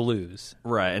 "You'll lose."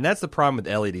 Right, and that's the problem with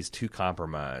Elliot. He's too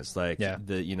compromised. Like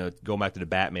going back to the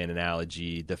Batman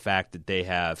analogy, the fact that they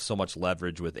have so much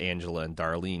leverage with Angela and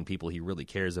Darlene, people he really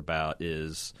cares about,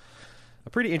 is a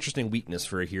pretty interesting weakness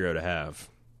for a hero to have.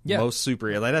 Yeah. That's the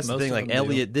thing. Like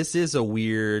Elliot, this is a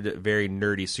weird, very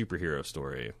nerdy superhero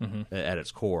story at its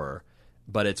core,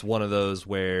 but it's one of those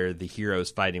where the hero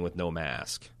is fighting with no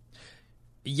mask.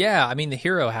 Yeah, I mean the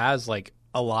hero has like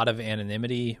a lot of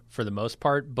anonymity for the most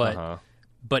part, but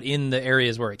in the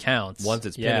areas where it counts, once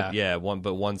it's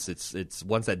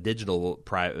once that digital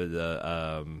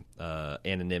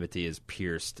anonymity is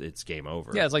pierced, it's game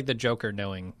over. Yeah, it's like the Joker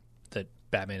knowing that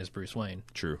Batman is Bruce Wayne.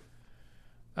 True.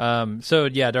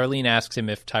 Darlene asks him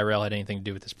if Tyrell had anything to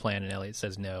do with this plan, and Elliot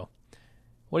says no.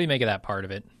 What do you make of that part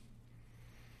of it?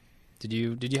 Did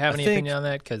you have any opinion on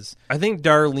that? Because I think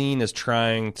Darlene is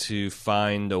trying to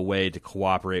find a way to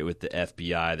cooperate with the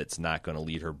FBI that's not going to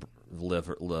leave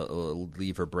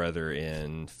her brother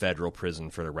in federal prison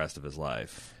for the rest of his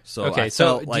life. So I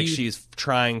felt like she's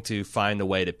trying to find a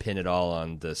way to pin it all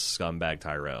on this scumbag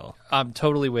Tyrell. I'm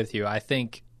totally with you. I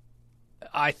think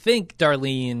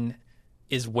Darlene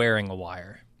is wearing a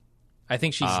wire. I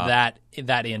think she's that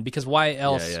in, because why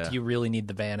else do you really need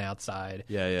the van outside?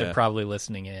 They're probably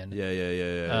listening in.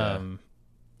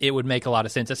 It would make a lot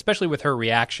of sense, especially with her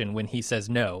reaction when he says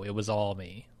no, it was all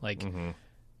me. Like,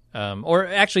 or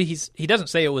actually, he doesn't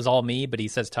say it was all me, but he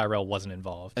says Tyrell wasn't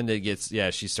involved. And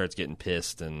she starts getting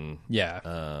pissed and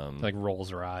like rolls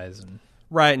her eyes and.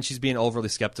 Right, and she's being overly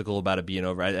skeptical about it being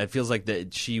over. It feels like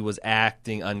that she was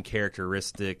acting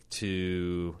uncharacteristic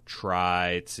to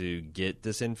try to get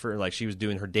this info. Like she was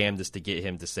doing her damnedest to get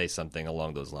him to say something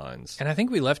along those lines. And I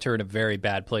think we left her in a very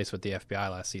bad place with the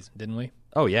FBI last season, didn't we?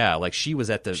 Oh yeah, like she was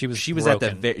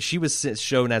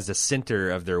shown as the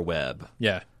center of their web.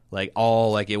 Yeah.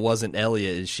 It wasn't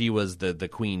Elliot. She was the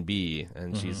queen bee,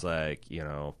 and she's like,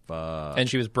 fuck. And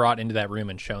she was brought into that room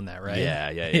and shown that, right?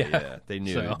 Yeah. They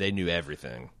knew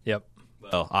everything. Yep.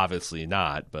 Well, obviously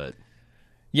not, but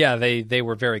yeah, they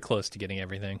were very close to getting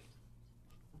everything.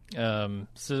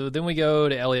 So then we go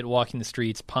to Elliot walking the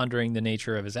streets, pondering the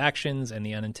nature of his actions and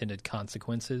the unintended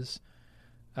consequences.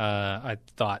 I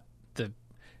thought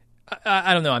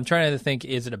I don't know. I'm trying to think,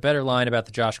 is it a better line about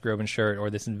the Josh Groban shirt or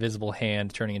this invisible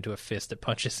hand turning into a fist that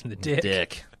punches in the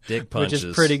dick? Dick punches. Which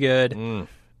is pretty good.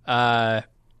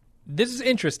 This is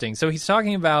interesting. So he's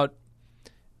talking about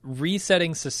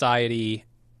resetting society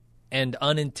and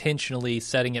unintentionally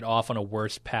setting it off on a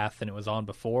worse path than it was on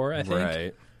before, I think.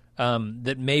 Right.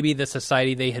 That maybe the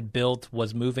society they had built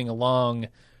was moving along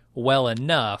well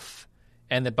enough,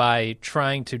 and that by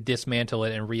trying to dismantle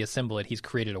it and reassemble it, he's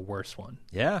created a worse one.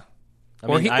 Yeah.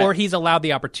 Or he's allowed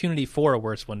the opportunity for a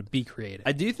worse one to be created.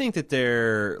 I do think that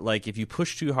they're, like, if you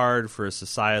push too hard for a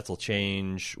societal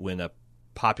change when a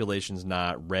population's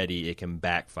not ready, it can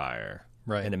backfire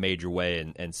in a major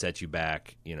way and set you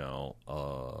back, a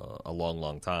long,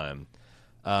 long time.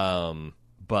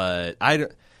 But I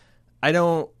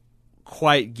don't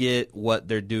quite get what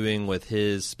they're doing with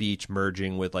his speech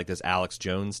merging with, like, this Alex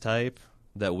Jones type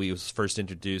that we was first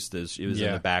introduced as. It was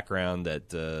in the background that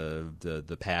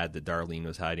the pad that Darlene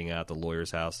was hiding out, the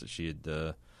lawyer's house that she had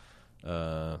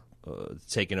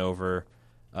taken over.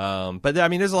 But I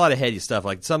mean, there's a lot of heady stuff.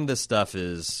 Like, some of this stuff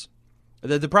is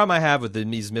the problem I have with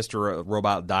these Mr.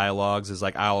 Robot dialogues is,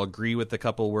 like, I'll agree with a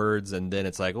couple words and then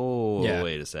it's like,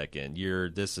 wait a second,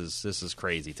 this is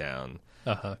crazy town.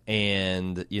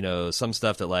 and some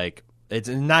stuff that like it's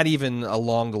not even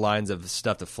along the lines of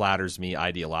stuff that flatters me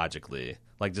ideologically.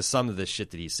 Like just some of the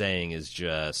shit that he's saying is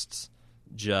just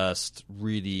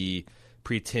really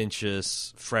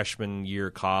pretentious freshman year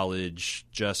college,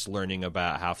 just learning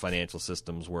about how financial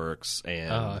systems works.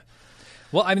 And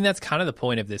well, I mean, that's kind of the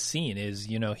point of this scene is,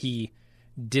 he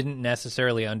didn't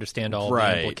necessarily understand all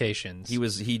the implications.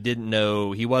 He didn't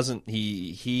know. He was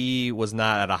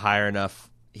not at a higher enough.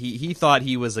 He thought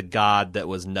he was a god that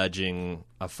was nudging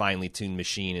a finely tuned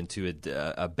machine into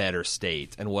a better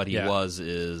state, and what he was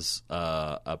is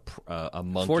a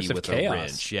monkey Force of with chaos. a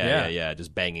wrench. Yeah,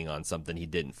 just banging on something he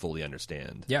didn't fully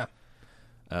understand. Yeah,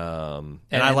 and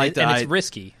I like that. And it's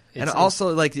risky. And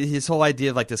also, like his whole idea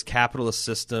of like this capitalist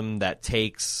system that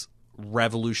takes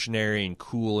revolutionary and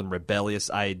cool and rebellious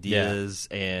ideas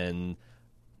and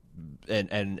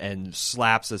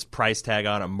slaps this price tag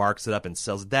on it, marks it up, and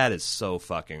sells it. That is so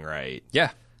fucking right.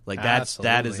 Yeah, like that's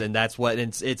what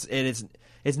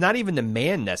it's not even the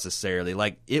man necessarily.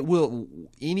 Like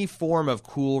any form of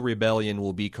cool rebellion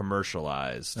will be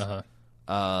commercialized.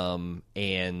 And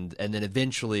then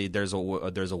eventually there's a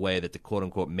way that the quote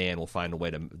unquote man will find a way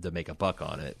to make a buck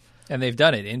on it. And they've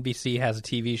done it. NBC has a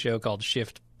TV show called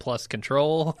Shift Plus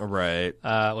Control, right?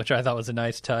 Which I thought was a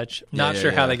nice touch. Not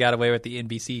sure how they got away with the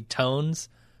NBC tones,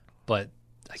 but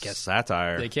I guess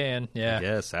satire. They can, yeah.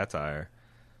 Yeah, satire.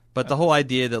 But the whole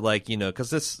idea that, like, because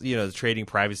this, trading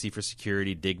privacy for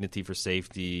security, dignity for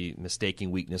safety,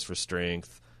 mistaking weakness for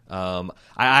strength. I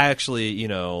actually,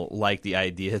 like the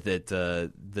idea that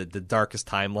the darkest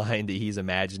timeline that he's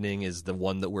imagining is the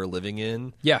one that we're living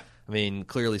in. Yeah. I mean,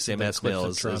 clearly Sam Esmail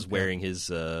is wearing his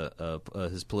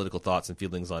political thoughts and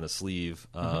feelings on his sleeve.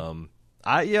 I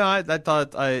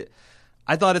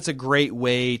thought it's a great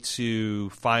way to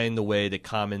find the way to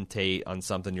commentate on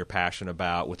something you're passionate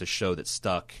about with a show that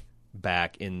stuck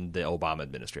back in the Obama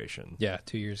administration. Yeah,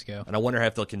 2 years ago. And I wonder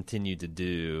if they'll continue to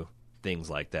do things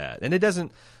like that. And it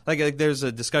doesn't like there's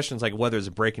a discussions like whether it's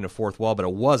breaking a fourth wall, but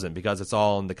it wasn't, because it's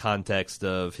all in the context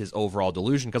of his overall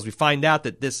delusion, because we find out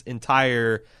that this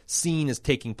entire scene is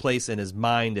taking place in his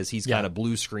mind as he's kind of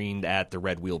blue screened at the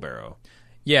red wheelbarrow.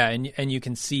 Yeah, and you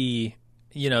can see,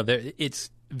 it's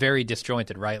very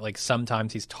disjointed, right? Like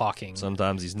sometimes he's talking,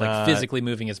 sometimes he's like not physically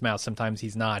moving his mouth, sometimes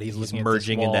he's not. He's looking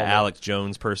merging at this wall into Alex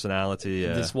Jones' personality.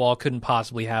 Yeah. This wall couldn't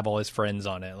possibly have all his friends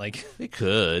on it. Like it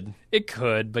could,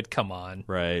 but come on,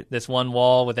 right? This one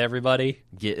wall with everybody.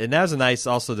 And that was a nice,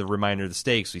 also the reminder of the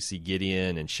stakes. We see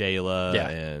Gideon and Shayla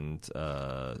and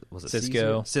was it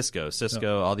Cisco?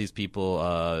 Cisco, all these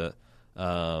people.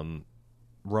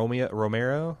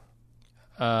 Romero.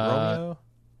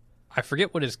 I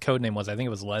forget what his code name was. I think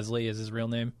it was Leslie is his real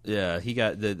name. Yeah, he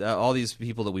got all these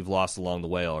people that we've lost along the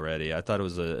way already. I thought it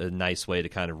was a nice way to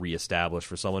kind of reestablish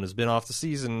for someone who's been off the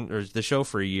season or the show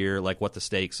for a year, like what the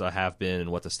stakes have been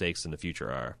and what the stakes in the future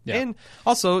are. Yeah. And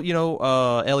also,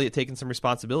 Elliot taking some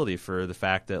responsibility for the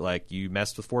fact that like you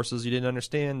messed with forces you didn't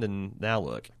understand, and now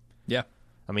look. Yeah.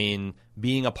 I mean,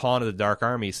 being a pawn of the Dark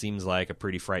Army seems like a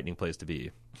pretty frightening place to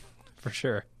be. For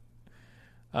sure.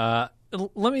 Let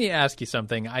me ask you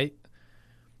something.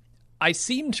 I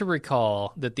seem to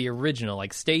recall that the original,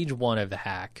 like stage one of the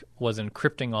hack, was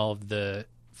encrypting all of the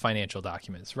financial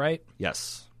documents, right?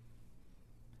 Yes.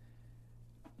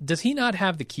 Does he not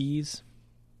have the keys?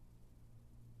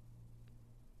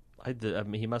 I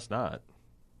mean, he must not.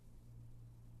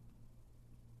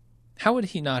 How would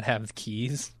he not have the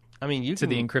keys? I mean, the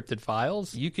encrypted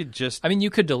files? You could just... I mean,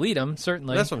 you could delete them,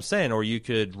 certainly. That's what I'm saying. Or you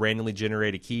could randomly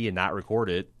generate a key and not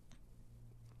record it.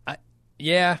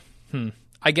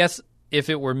 I guess if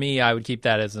it were me, I would keep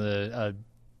that as a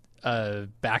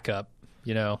backup,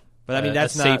 But I mean,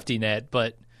 that's a safety net.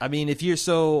 But I mean, if you're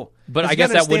so... But I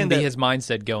guess that wouldn't be his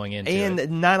mindset going into it.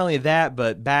 And not only that,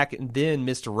 but back then,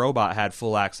 Mr. Robot had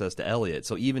full access to Elliot.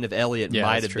 So even if Elliot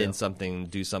might have been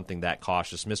do something that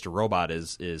cautious, Mr. Robot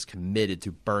is committed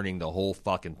to burning the whole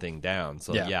fucking thing down.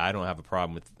 So I don't have a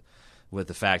problem with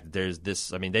the fact that there's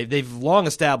this. I mean, they've long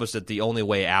established that the only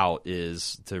way out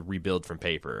is to rebuild from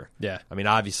paper. Yeah. I mean,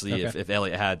 obviously, if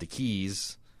Elliot had the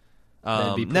keys,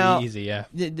 that'd be pretty easy. Yeah.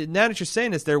 Now that you're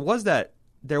saying this, there was that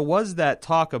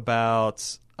talk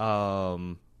about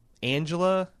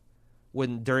Angela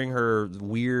during her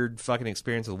weird fucking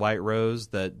experience with White Rose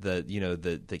that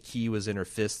the key was in her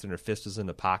fist and her fist was in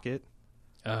the pocket.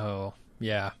 Oh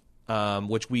yeah.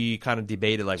 Which we kind of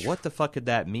debated, like, what the fuck could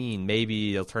that mean?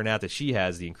 Maybe it'll turn out that she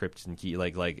has the encryption key,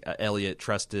 like Elliot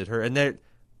trusted her. And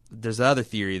there's another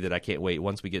theory that I can't wait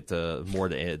once we get to more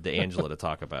the Angela to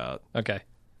talk about. Okay,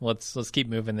 let's keep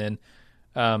moving then.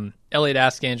 Elliot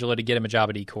asks Angela to get him a job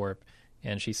at E-Corp,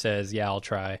 and she says, "Yeah, I'll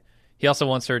try." He also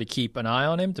wants her to keep an eye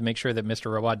on him to make sure that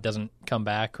Mr. Robot doesn't come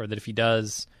back, or that if he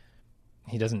does,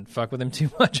 he doesn't fuck with him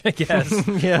too much, I guess.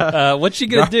 Yeah. What's she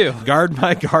going to do? Guard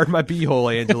my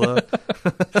beehole,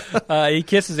 Angela. He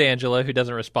kisses Angela, who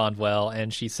doesn't respond well,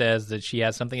 and she says that she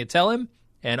has something to tell him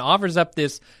and offers up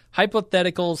this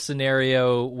hypothetical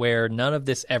scenario where none of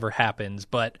this ever happens.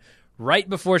 But right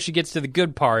before she gets to the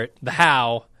good part, the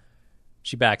how,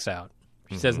 she backs out.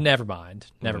 She says, never mind,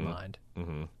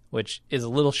 which is a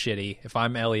little shitty. If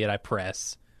I'm Elliot, I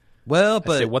press. Well,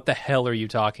 I say, what the hell are you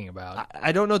talking about?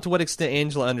 I don't know to what extent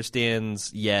Angela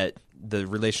understands yet the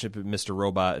relationship with Mr.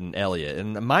 Robot and Elliot.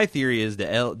 And my theory is that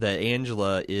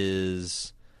Angela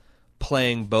is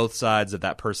playing both sides of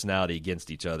that personality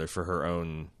against each other for her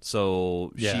own.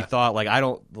 So she thought, I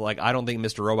don't think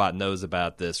Mr. Robot knows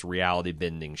about this reality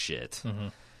bending shit.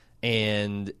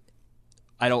 And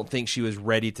I don't think she was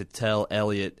ready to tell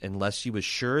Elliot unless she was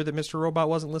sure that Mr. Robot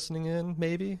wasn't listening in,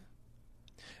 maybe.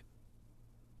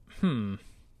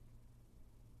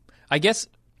 I guess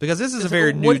because this is a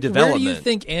very new development. Where do you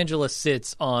think Angela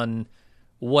sits on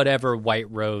whatever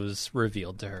White Rose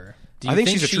revealed to her? Do you I think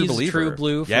she's a true believer. True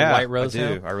blue for yeah, White Rose? I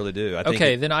do. Now? I really do.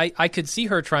 Then I could see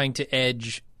her trying to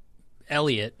edge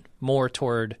Elliot more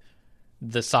toward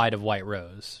the side of White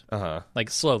Rose.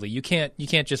 Like slowly. You can't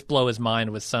just blow his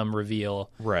mind with some reveal,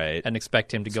 right, and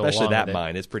expect him to go Especially along that with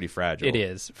mind. It's pretty fragile. It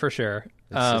is, for sure.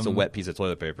 It's a wet piece of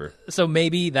toilet paper. So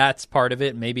maybe that's part of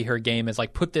it. Maybe her game is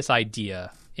put this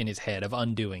idea in his head of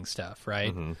undoing stuff,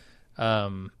 right?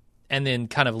 And then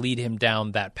kind of lead him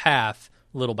down that path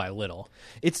little by little.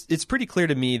 It's pretty clear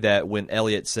to me that when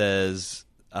Elliot says,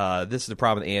 this is the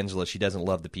problem with Angela, she doesn't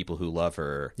love the people who love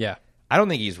her. Yeah. I don't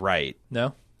think he's right.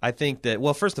 No? I think that,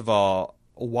 well, first of all,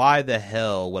 why the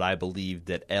hell would I believe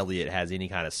that Elliot has any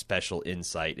kind of special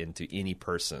insight into any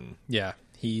person? Yeah,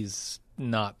 he's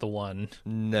not the one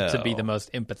to be the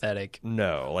most empathetic.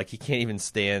 No, he can't even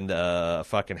stand a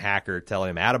fucking hacker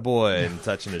telling him attaboy and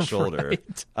touching his shoulder.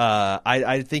 Right.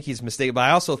 I think he's mistaken, but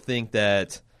I also think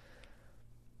that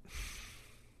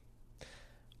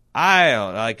I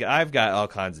don't I've got all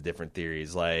kinds of different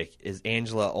theories. Is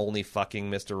Angela only fucking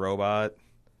Mr. Robot,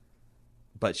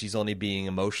 but she's only being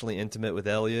emotionally intimate with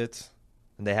Elliot?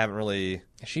 And they haven't really...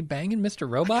 Is she banging Mr.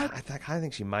 Robot? I kind of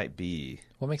think she might be.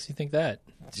 What makes you think that?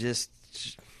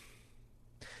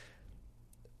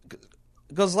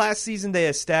 Because last season they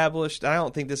established... I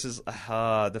don't think this is...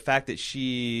 the fact that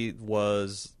she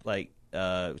was,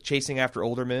 chasing after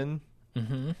older men.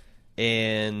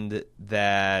 And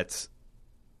that...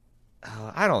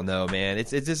 I don't know, man. It's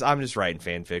just I'm just writing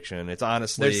fan fiction. It's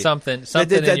honestly there's something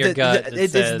in your gut that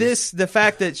says the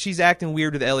fact that she's acting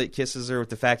weird with Elliot kisses her,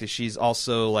 with the fact that she's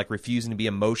also refusing to be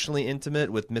emotionally intimate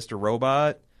with Mr.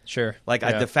 Robot. Sure.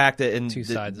 The fact that two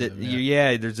sides of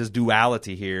them, there's this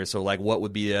duality here. So what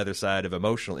would be the other side of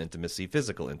emotional intimacy,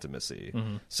 physical intimacy?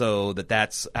 So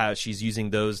that's how she's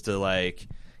using those to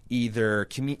either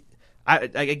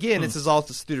again, this is all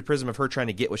through the prism of her trying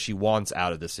to get what she wants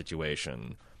out of this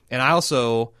situation. And I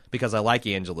also, because I like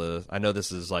Angela, I know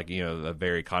this is a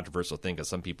very controversial thing because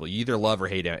some people, you either love or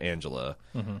hate Angela.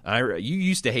 You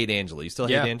used to hate Angela. You still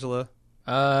hate Angela?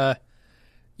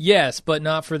 Yes, but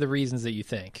not for the reasons that you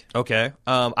think. Okay.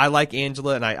 I like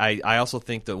Angela, and I also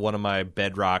think that one of my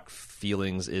bedrock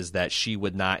feelings is that she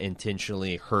would not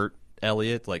intentionally hurt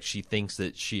Elliot. She thinks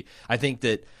that I think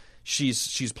that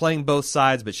she's playing both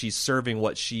sides, but she's serving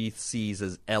what she sees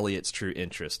as Elliot's true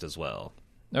interest as well.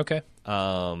 Okay.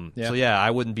 So I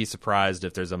wouldn't be surprised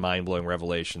if there's a mind-blowing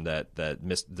revelation that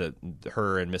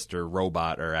her and Mr.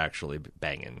 Robot are actually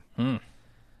banging.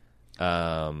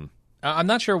 I'm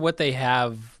not sure what they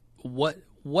have, what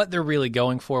they're really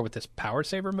going for with this power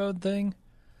saver mode thing.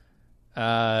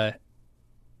 I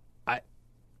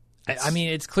mean,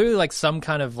 it's clearly some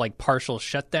kind of partial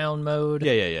shutdown mode.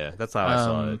 Yeah. That's how I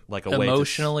saw it. A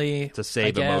emotionally, way to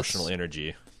save emotional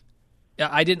energy.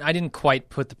 I didn't quite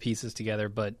put the pieces together,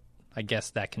 but I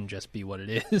guess that can just be what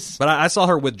it is. But I saw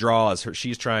her withdraw as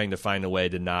she's trying to find a way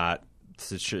to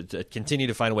continue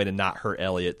to find a way to not hurt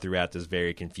Elliot throughout this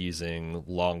very confusing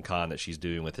long con that she's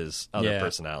doing with his other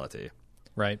personality.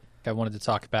 Right. I wanted to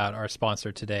talk about our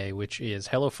sponsor today, which is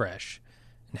HelloFresh.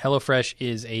 And HelloFresh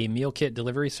is a meal kit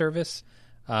delivery service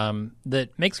that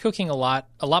makes cooking a lot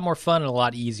more fun and a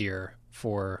lot easier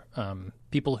for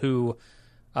people who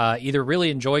either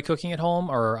really enjoy cooking at home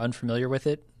or are unfamiliar with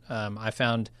it. I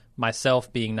found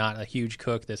myself being not a huge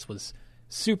cook. This was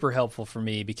super helpful for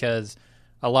me because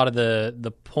a lot of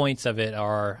the points of it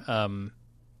are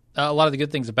a lot of the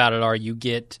good things about it are you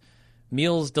get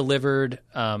meals delivered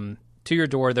to your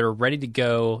door that are ready to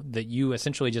go that you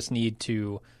essentially just need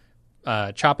to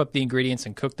chop up the ingredients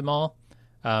and cook them all.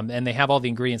 and they have all the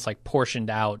ingredients like portioned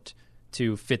out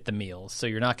to fit the meals. So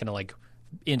you're not going to like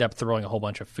end up throwing a whole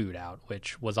bunch of food out,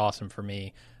 which was awesome for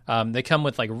me. They come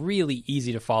with like really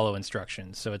easy to follow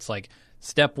instructions. So it's like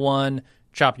step 1,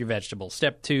 chop your vegetables.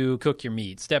 Step 2, cook your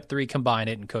meat. Step 3, combine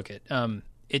it and cook it.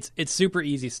 It's super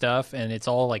easy stuff, and it's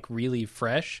all like really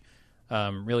fresh,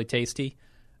 really tasty.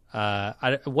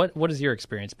 What has your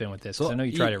experience been with this? 'Cause I know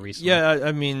you tried it recently. Yeah,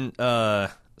 I mean,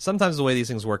 sometimes the way these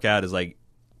things work out is like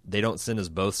they don't send us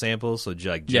both samples, so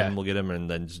like Jim will get them, and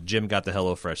then Jim got the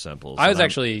HelloFresh samples.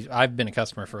 I've been a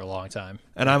customer for a long time,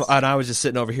 and I was just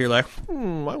sitting over here like, I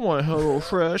want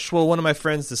HelloFresh. Well, one of my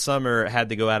friends this summer had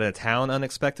to go out of town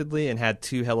unexpectedly and had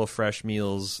 2 HelloFresh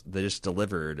meals that just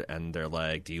delivered, and they're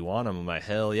like, "Do you want them?" I'm like,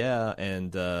 "Hell yeah!"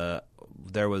 And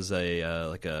there was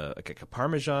a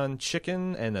Parmesan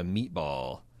chicken and a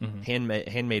meatball,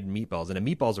 handmade meatballs, and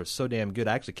the meatballs are so damn good.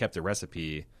 I actually kept the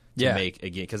recipe to make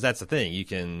again, because that's the thing. You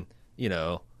can,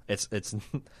 it's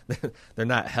they're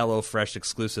not HelloFresh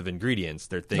exclusive ingredients.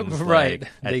 They're things right.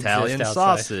 like Italian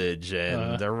sausage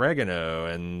and oregano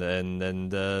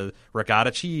and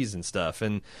ricotta cheese and stuff.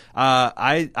 And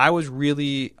I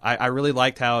really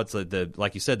liked how it's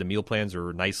like you said, the meal plans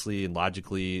are nicely and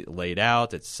logically laid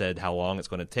out. It said how long it's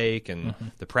going to take and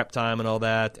the prep time and all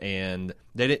that. And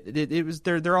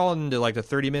they're all in like the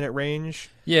 30-minute range.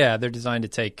 Yeah, they're designed to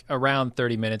take around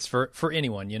 30 minutes for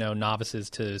anyone, novices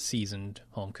to seasoned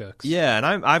home cooks. Yeah, and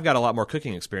I've got a lot more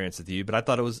cooking experience with you, but I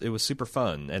thought it was super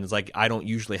fun. And it's like I don't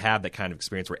usually have that kind of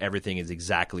experience where everything is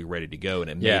exactly ready to go,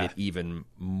 and it made it even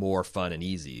more fun and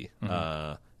easy.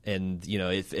 And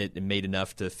it made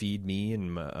enough to feed me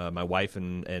and my wife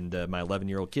and my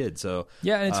 11-year-old kid. So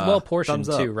yeah, and it's well portioned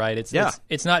too, right?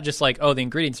 It's not just like the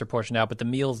ingredients are portioned out, but the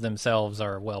meals themselves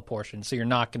are well portioned. So you're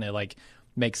not going to like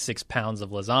make 6 pounds of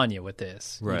lasagna with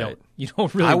this. Right. You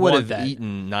don't really I would want have that.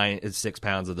 eaten 6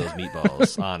 pounds of those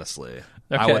meatballs, honestly.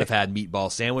 Okay. I would have had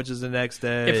meatball sandwiches the next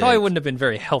day. It probably wouldn't have been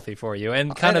very healthy for you.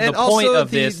 And kind of and the point also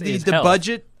of this is the health.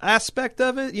 budget aspect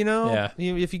of it, Yeah.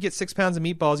 If you get 6 pounds of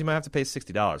meatballs, you might have to pay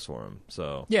 $60 for them.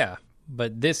 So Yeah,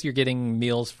 but this you're getting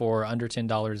meals for under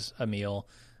 $10 a meal.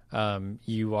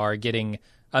 You are getting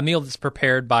a meal that's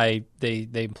prepared by they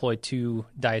employ 2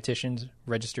 dietitians,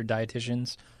 registered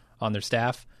dietitians on their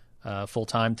staff full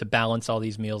time to balance all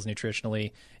these meals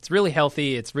nutritionally. It's really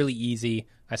healthy. It's really easy.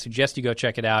 I suggest you go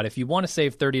check it out. If you want to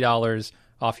save $30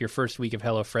 off your first week of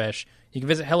HelloFresh, you can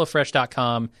visit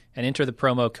HelloFresh.com and enter the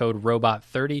promo code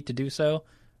ROBOT30 to do so.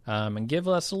 And give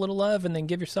us a little love, and then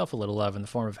give yourself a little love in the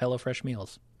form of HelloFresh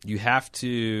meals. you have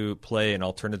to play an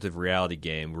alternative reality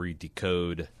game where you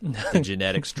decode the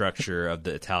genetic structure of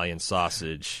the Italian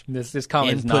sausage. This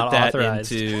comment is input not that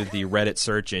authorized. into the Reddit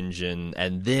search engine,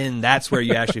 and then that's where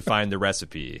you actually find the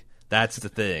recipe. That's the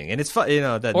thing, and it's fun.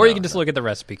 Or you can just look at the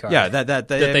recipe card. Yeah, that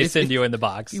they send you in the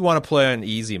box. You want to play on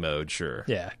easy mode, sure.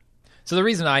 Yeah. So the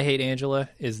reason I hate Angela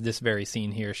is this very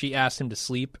scene here. She asked him to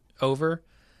sleep over,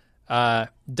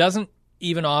 doesn't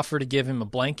even offer to give him a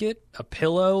blanket, a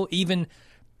pillow, even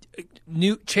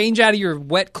change out of your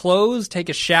wet clothes, take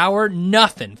a shower,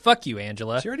 nothing. Fuck you,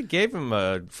 Angela. She already gave him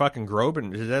a fucking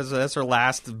Groban. That's her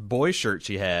last boy shirt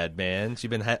she had, man. She's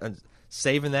been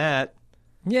saving that.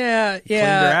 Yeah. Cleaned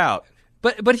her out.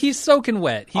 But he's soaking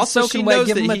wet. He's Also, soaking she wet. knows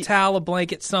Give that him a towel, a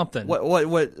blanket, something.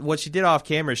 What she did off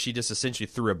camera? She just essentially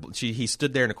threw he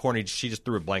stood there in a corner. She just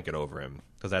threw a blanket over him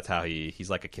because that's how he's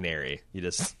like a canary. You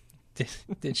just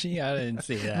did she? I didn't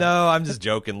see that. No, I'm just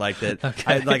joking like that.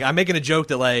 Okay. I'm making a joke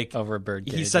that like over a bird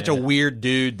cage, he's such a weird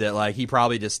dude that like he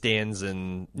probably just stands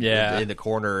in the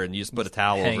corner and you just put a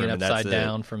towel hanging over him and upside that's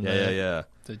down it. from the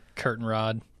curtain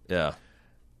rod. Yeah.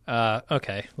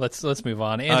 Okay, let's move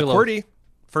on. Angela, Cordy.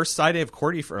 First sighting of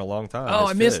Cordy for a long time. Oh,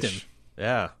 I missed him.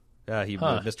 Yeah.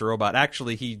 Mr. Robot.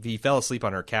 Actually, he fell asleep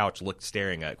on her couch,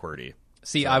 staring at Cordy.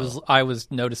 See, so. I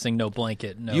was noticing no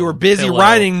blanket. No you were busy pillow.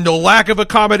 writing the lack of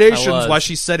accommodations while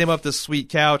she set him up this sweet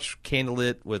couch,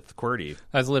 candlelit with Cordy.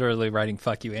 I was literally writing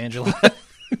 "fuck you, Angela."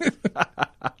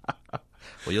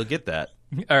 Well, you'll get that.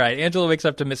 All right. Angela wakes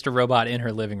up to Mr. Robot in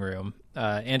her living room.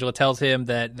 Angela tells him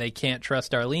that they can't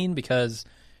trust Darlene because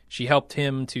she helped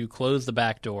him to close the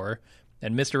back door.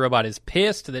 And Mr. Robot is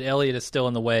pissed that Elliot is still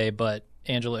in the way, but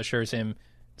Angela assures him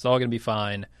it's all going to be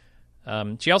fine.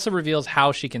 She also reveals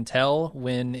how she can tell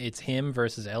when it's him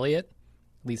versus Elliot.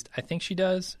 At least I think she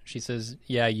does. She says,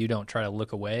 yeah, you don't try to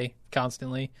look away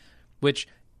constantly. Which,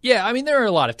 yeah, I mean, there are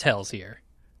a lot of tells here.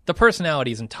 The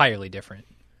personality is entirely different.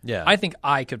 Yeah. I think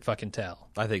I could fucking tell.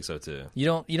 I think so, too.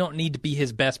 You don't need to be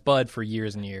his best bud for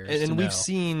years and years. And we've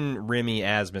seen Remy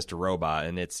as Mr. Robot,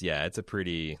 and it's a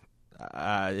pretty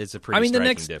striking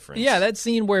difference. Yeah, that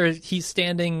scene where he's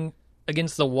standing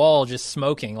against the wall, just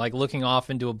smoking, like looking off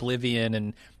into oblivion,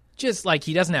 and just like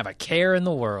he doesn't have a care in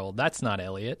the world. That's not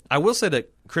Elliot. I will say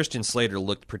that Christian Slater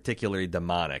looked particularly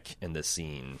demonic in this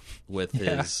scene with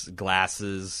his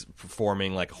glasses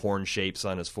forming like horn shapes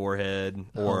on his forehead,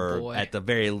 or at the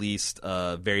very least,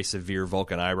 very severe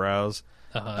Vulcan eyebrows.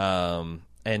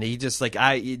 And he just like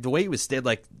the way he was stayed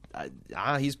like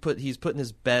he's putting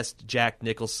his best Jack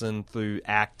Nicholson through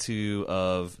Act 2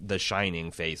 of The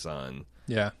Shining face on.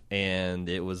 Yeah, and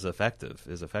it was effective.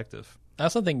 I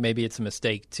also think maybe it's a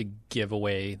mistake to give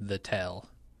away the tell.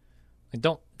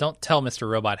 Like, don't tell Mr.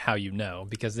 Robot how you know,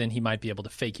 because then he might be able to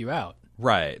fake you out.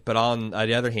 Right, but on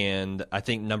the other hand, I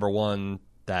think number one,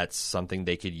 that's something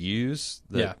they could use.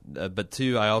 But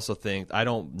two, I also think I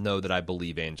don't know that I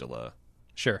believe Angela.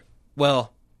 Sure.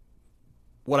 Well,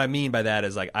 what I mean by that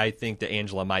is like I think that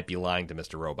Angela might be lying to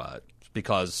Mr. Robot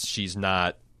because she's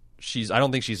not. I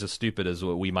don't think she's as stupid as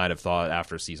what we might have thought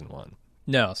after season 1.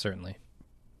 No, certainly.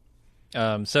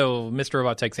 So Mr.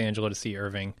 Robot takes Angela to see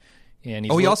Irving, and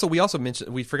he's we also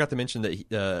mentioned, we forgot to mention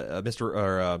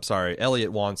that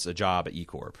Elliot wants a job at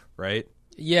E-Corp, right?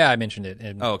 Yeah, I mentioned it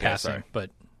in passing, sorry. but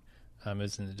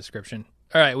it's in the description.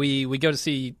 All right, we go to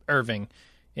see Irving,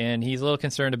 and he's a little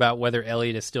concerned about whether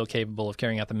Elliot is still capable of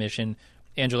carrying out the mission.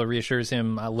 Angela reassures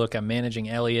him, "Look, I'm managing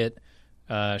Elliot."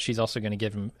 She's also going to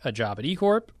give him a job at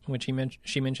E-Corp, which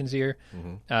she mentions here.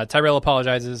 Mm-hmm. Tyrell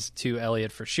apologizes to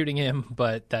Elliot for shooting him,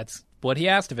 but that's what he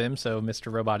asked of him, so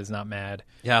Mr. Robot is not mad.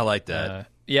 Yeah, I like that.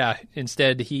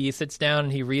 Instead, he sits down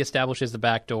and he reestablishes the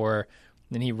back door.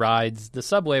 Then he rides the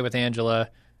subway with Angela,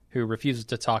 who refuses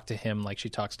to talk to him like she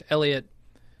talks to Elliot.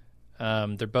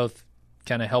 They're both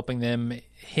kind of helping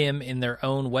him in their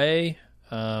own way.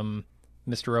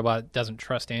 Mr. Robot doesn't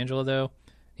trust Angela, though.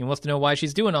 He wants to know why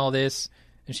she's doing all this,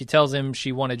 and she tells him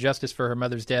she wanted justice for her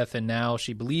mother's death, and now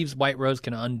she believes White Rose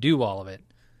can undo all of it.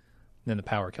 And then the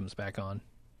power comes back on.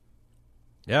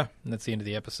 Yeah. And that's the end of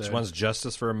the episode. She wants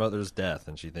justice for her mother's death,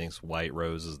 and she thinks White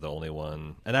Rose is the only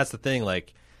one. And that's the thing,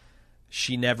 like,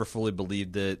 she never fully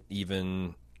believed it,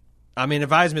 even... I mean,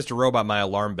 if I was Mr. Robot, my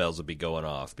alarm bells would be going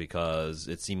off, because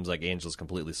it seems like Angela's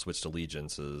completely switched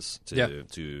allegiances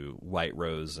to White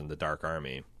Rose and the Dark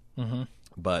Army. Mm-hmm.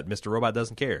 But Mr. Robot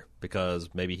doesn't care, because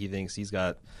maybe he thinks he's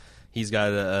got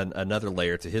another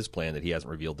layer to his plan that he hasn't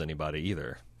revealed to anybody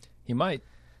either. He might.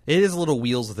 It is a little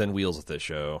wheels within wheels with this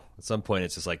show. At some point,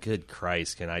 it's just like, good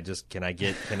Christ, can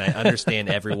I understand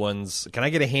everyone's? Can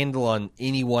I get a handle on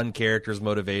any one character's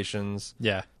motivations?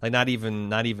 Yeah, like not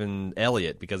even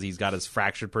Elliot, because he's got his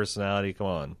fractured personality. Come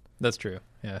on, that's true.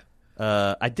 Yeah,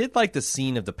 I did like the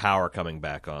scene of the power coming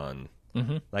back on.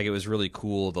 Mm-hmm. Like, it was really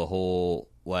cool. The whole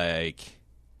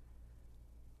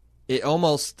it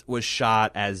almost was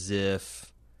shot as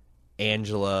if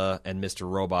Angela and Mr.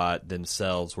 Robot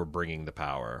themselves were bringing the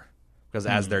power, because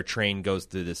as their train goes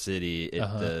through the city,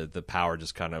 the power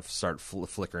just kind of start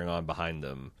flickering on behind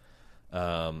them.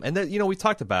 And then, we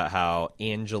talked about how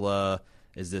Angela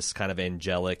is this kind of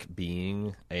angelic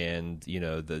being, and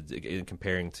in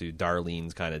comparing to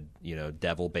Darlene's kind of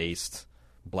devil-based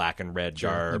black and red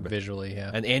garb visually,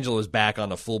 yeah. And Angela was back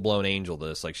on a full-blown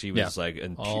angelness, like she was like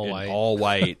all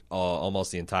white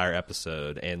almost the entire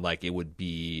episode, and like it would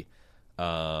be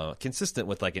consistent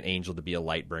with like an angel to be a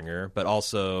light bringer. But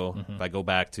also, if I go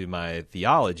back to my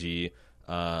theology,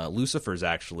 Lucifer's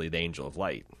actually the angel of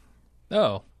light.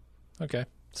 Oh, okay.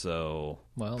 So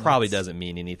probably doesn't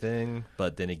mean anything,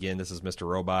 but then again, this is Mr.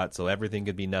 Robot, so everything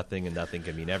could be nothing and nothing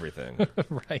can mean everything.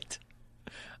 Right.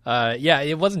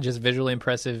 It wasn't just visually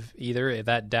impressive either.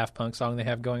 That Daft Punk song they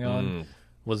have going on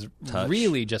was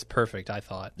really just perfect, I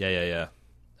thought. Yeah.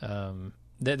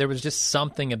 There was just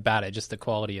something about it, just the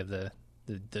quality of the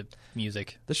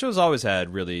music. The show's always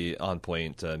had really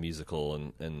on-point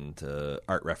musical and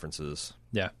art references.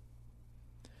 Yeah.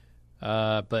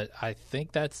 But I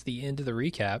think that's the end of the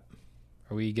recap.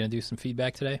 Are we going to do some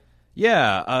feedback today?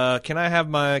 Yeah. Can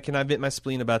I vent my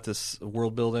spleen about this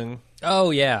world building?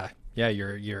 Oh, yeah. Yeah,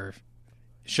 you're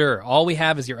sure. All we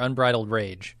have is your unbridled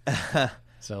rage.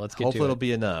 So let's get to it. Hopefully it'll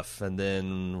be enough, and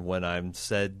then when I'm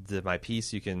said my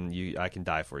piece, I can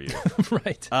die for you.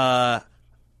 Right.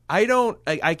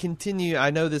 I continue.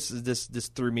 I know this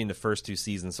threw me in the first 2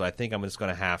 seasons, so I think I'm just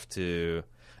going to have to.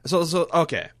 So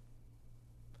okay.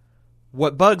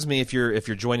 What bugs me if you're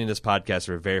joining this podcast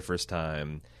for the very first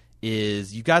time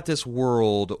is you got this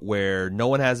world where no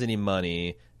one has any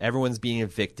money, everyone's being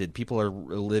evicted, people are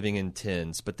living in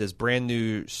tents, but this brand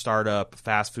new startup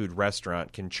fast food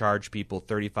restaurant can charge people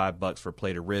 $35 for a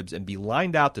plate of ribs and be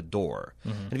lined out the door.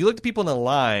 Mm-hmm. And if you look at people in the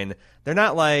line, they're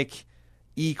not like,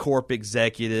 E-Corp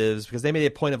executives, because they made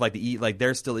a point of like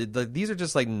they're still these are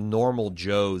just like normal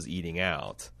Joes eating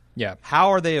out. Yeah.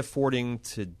 How are they affording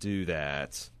to do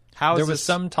that? How There is was this...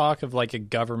 some talk of like a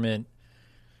government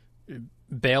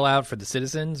bailout for the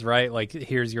citizens, right? Like,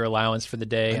 here's your allowance for the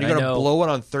day. And you're going to blow it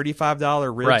on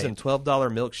 $35 ribs Right. and $12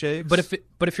 milkshakes?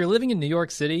 But if you're living in New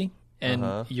York City and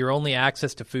Uh-huh. your only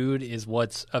access to food is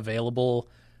what's available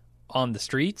on the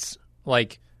streets,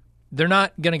 like, they're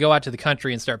not going to go out to the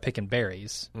country and start picking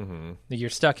berries. Mm-hmm. You're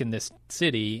stuck in this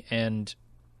city, and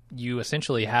you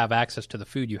essentially have access to the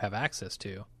food you have access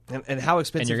to. And how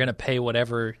expensive... And you're going to pay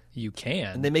whatever you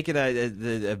can. And they make it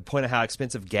a point of how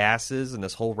expensive gas is, and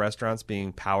this whole restaurant's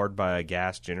being powered by a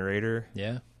gas generator.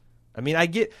 Yeah. I mean, I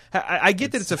get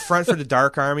that it's a front for the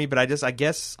Dark Army, but I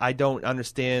guess I don't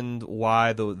understand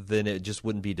why then it just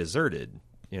wouldn't be deserted,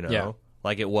 you know? Yeah.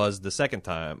 Like it was the second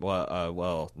time.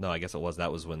 Well, no, I guess it was.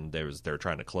 That was when they were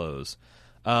trying to close.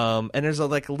 And there's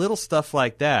like little stuff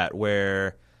like that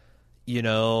where, you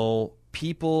know,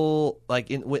 people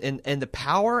like and the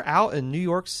power out in New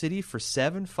York City for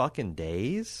 7 fucking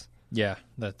days. Yeah,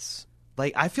 that's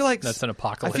Like I feel like an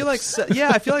apocalypse. I feel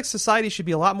like I feel like society should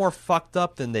be a lot more fucked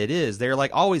up than it is. They're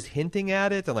like always hinting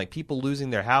at it and like people losing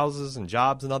their houses and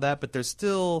jobs and all that, but there's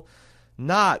still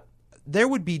not. There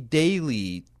would be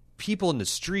daily people in the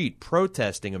street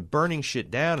protesting and burning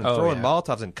shit down and throwing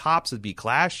Molotovs, and cops would be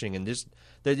clashing, and it's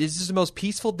just the most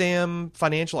peaceful damn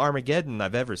financial Armageddon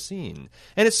I've ever seen.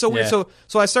 And it's so weird. Yeah.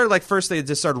 So I started like first they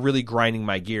just started really grinding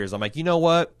my gears. I'm like, you know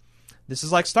what? This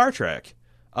is like Star Trek.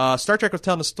 Star Trek was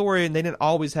telling a story, and they didn't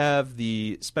always have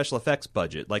the special effects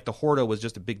budget. Like the Horda was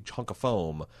just a big chunk of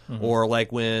foam, or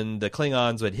like when the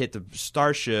Klingons would hit the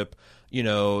starship, you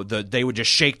know, they would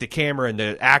just shake the camera, and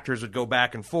the actors would go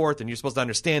back and forth, and you're supposed to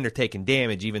understand they're taking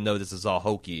damage, even though this is all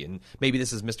hokey. And maybe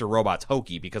this is Mr. Robot's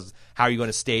hokey, because how are you going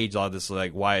to stage all this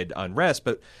like wide unrest?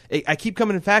 But I keep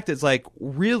coming to the fact that it's like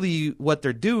really what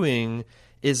they're doing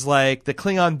is like the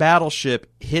Klingon battleship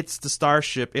hits the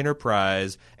Starship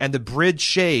Enterprise and the bridge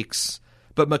shakes,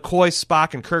 but McCoy,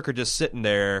 Spock, and Kirk are just sitting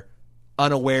there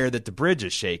unaware that the bridge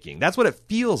is shaking. That's what it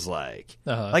feels like.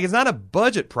 Like it's not a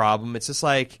budget problem. It's just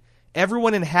like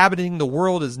everyone inhabiting the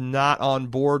world is not on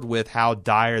board with how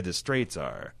dire the straits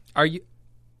are.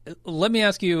 Let me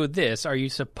ask you this. Are you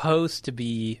supposed to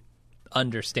be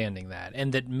understanding that?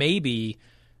 And that maybe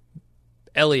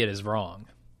Elliot is wrong?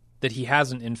 That he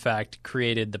hasn't, in fact,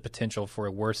 created the potential for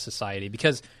a worse society,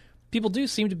 because people do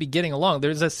seem to be getting along.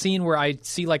 There's a scene where I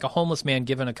see like a homeless man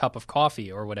given a cup of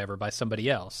coffee or whatever by somebody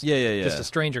else. Yeah. Just a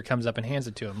stranger comes up and hands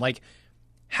it to him. Like,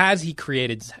 has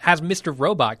Mr.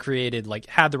 Robot created, like,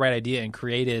 had the right idea and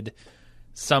created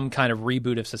some kind of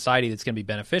reboot of society that's going to be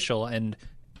beneficial? And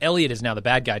Elliot is now the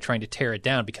bad guy trying to tear it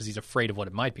down because he's afraid of what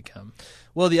it might become.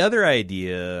 Well, the other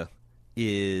idea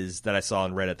is that I saw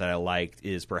on Reddit that I liked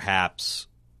is perhaps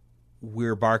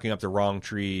we're barking up the wrong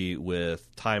tree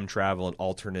with time travel and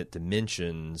alternate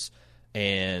dimensions.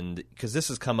 And because this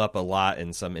has come up a lot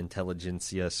in some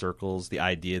intelligentsia circles, the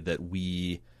idea that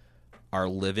we are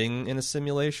living in a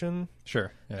simulation.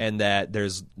 Sure. Yeah. And that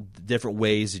there's different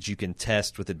ways that you can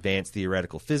test with advanced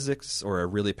theoretical physics or a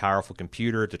really powerful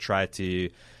computer to try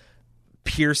to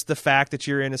pierce the fact that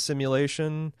you're in a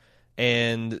simulation.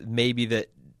 And maybe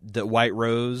that White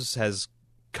Rose has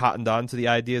cottoned on to the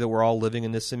idea that we're all living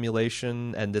in this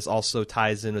simulation, and this also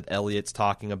ties in with Elliot's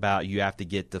talking about you have to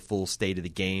get the full state of the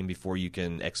game before you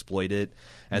can exploit it,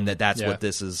 and that's what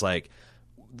this is like.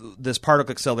 This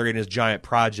particle accelerator, this giant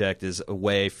project, is a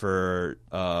way for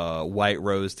White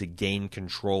Rose to gain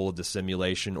control of the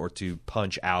simulation or to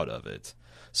punch out of it.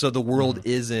 So the world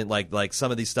isn't like some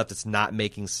of these stuff that's not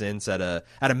making sense at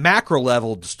a macro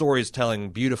level. The story is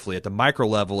telling beautifully. At the micro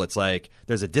level, it's like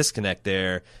there's a disconnect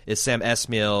there. Is Sam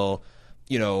Esmail,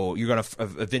 you know, you're going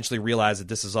to eventually realize that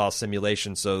this is all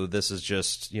simulation. So this is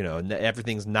just, you know,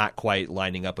 everything's not quite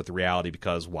lining up with reality,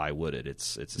 because why would it?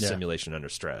 It's a simulation under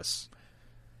stress.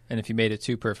 And if you made it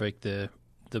too perfect, the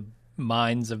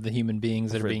minds of the human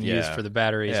beings that are being used for the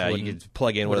batteries, you could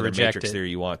plug in whatever Matrix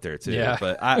theory you want there too. Yeah.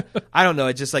 But I don't know.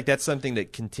 It's just like that's something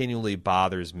that continually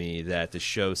bothers me, that the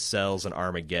show sells an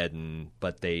Armageddon,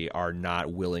 but they are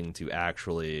not willing to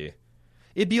actually.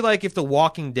 It'd be like if The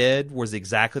Walking Dead was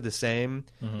exactly the same,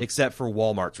 except for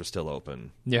Walmarts were still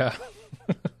open. Yeah.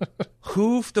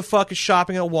 Who the fuck is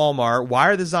shopping at Walmart? Why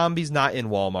are the zombies not in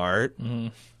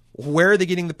Walmart? Where are they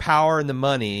getting the power and the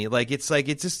money? It's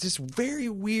just very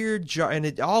weird, and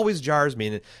it always jars me.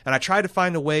 And I tried to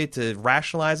find a way to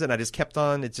rationalize it, and I just kept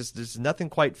on. It's just there's nothing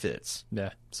quite fits.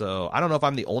 Yeah. So I don't know if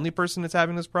I'm the only person that's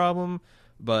having this problem,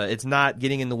 but it's not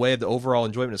getting in the way of the overall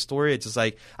enjoyment of the story. It's just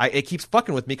like it keeps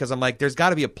fucking with me because I'm like, there's got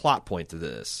to be a plot point to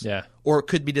this. Yeah. Or it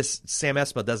could be just Sam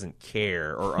Esmail doesn't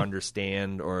care or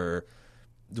understand or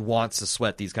wants to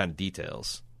sweat these kind of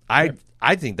details. I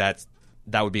think that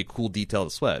would be a cool detail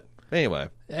to sweat. Anyway.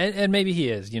 And maybe he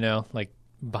is, like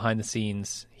behind the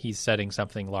scenes, he's setting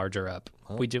something larger up.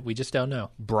 Huh? We just don't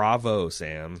know. Bravo,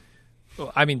 Sam.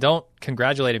 I mean, don't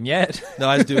congratulate him yet. No,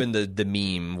 I was doing the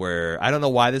meme where I don't know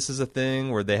why this is a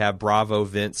thing where they have Bravo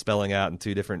Vince spelling out in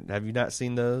two different. Have you not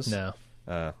seen those? No.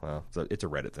 Well, it's a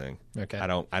Reddit thing. Okay. I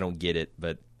don't get it,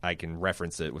 but I can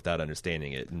reference it without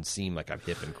understanding it and seem like I'm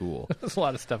hip and cool. There's a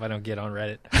lot of stuff I don't get on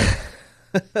Reddit.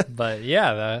 But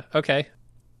yeah, okay.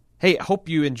 Hey, I hope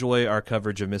you enjoy our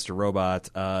coverage of Mr. Robot.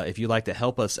 If you'd like to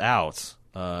help us out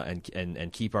and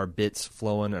keep our bits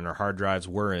flowing and our hard drives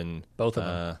whirring, both of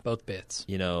them, both bits.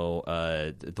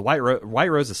 The White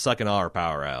Rose is sucking all our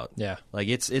power out. Yeah, like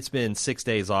it's been 6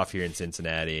 days off here in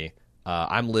Cincinnati.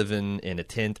 I'm living in a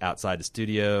tent outside the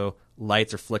studio.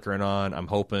 Lights are flickering on. I'm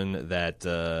hoping that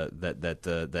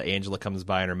the Angela comes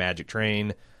by in her magic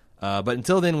train. But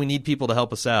until then, we need people to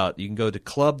help us out. You can go to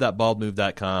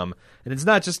club.baldmove.com, and it's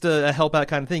not just a help out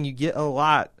kind of thing. You get a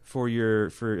lot for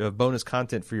bonus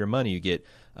content for your money. You get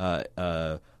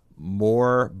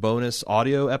more bonus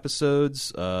audio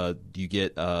episodes. You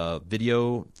get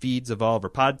video feeds of all of our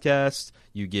podcasts.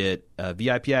 You get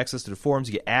VIP access to the forums.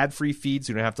 You get ad-free feeds.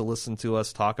 So you don't have to listen to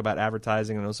us talk about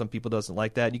advertising. I know some people doesn't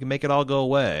like that. You can make it all go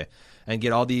away and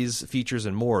get all these features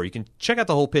and more. You can check out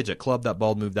the whole pitch at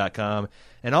club.baldmove.com.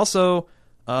 And also,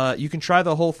 you can try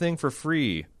the whole thing for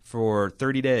free for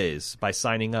 30 days by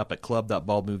signing up at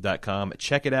club.baldmove.com.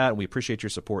 Check it out, and we appreciate your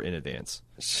support in advance.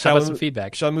 How about some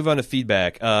feedback? Shall I move on to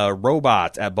feedback?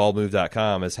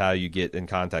 Robot@baldmove.com is how you get in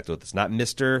contact with us. Not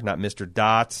Mr., not Mr.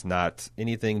 Dot, not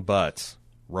anything but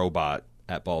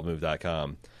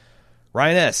robot@baldmove.com.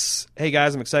 Ryan S. Hey,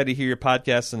 guys, I'm excited to hear your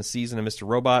podcast on the season of Mr.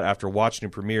 Robot. After watching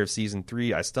the premiere of Season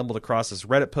 3, I stumbled across this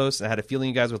Reddit post and I had a feeling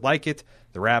you guys would like it.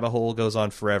 The rabbit hole goes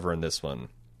on forever in this one.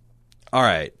 All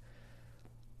right.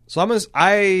 So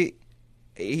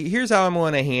here's how I'm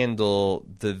going to handle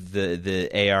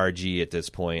the ARG at this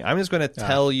point. I'm just going to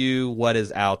tell you what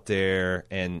is out there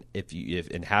and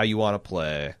and how you want to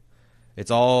play.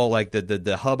 It's all like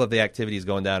the hub of the activity is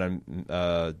going down on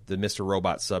the Mr.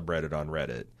 Robot subreddit on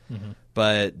Reddit. Mm-hmm.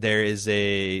 But there is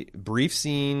a brief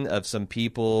scene of some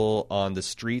people on the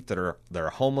street that are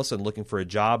homeless and looking for a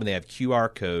job, and they have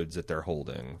QR codes that they're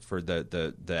holding for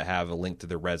that have a link to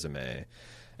their resume.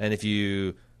 And if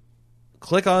you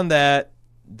click on that,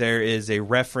 there is a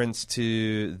reference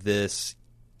to this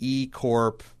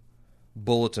E-Corp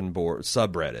bulletin board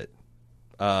subreddit.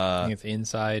 I think it's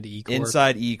Inside E-Corp.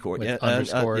 Inside E-Corp. With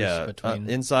underscores between.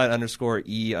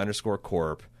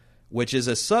 Inside_E_Corp, which is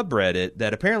a subreddit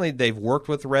that apparently they've worked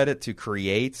with Reddit to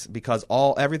create because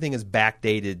everything is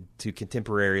backdated to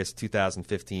contemporaneous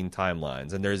 2015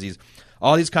 timelines. And there's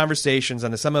all these conversations,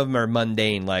 and some of them are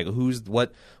mundane, like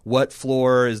what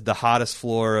floor is the hottest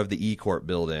floor of the E-Corp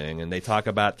building, and they talk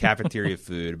about cafeteria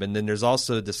food. But then there's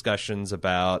also discussions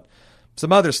about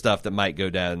some other stuff that might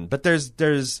go down. But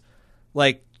there's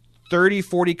like 30,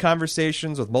 40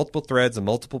 conversations with multiple threads and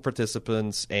multiple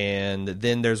participants, and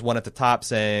then there's one at the top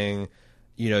saying,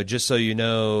 just so you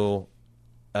know,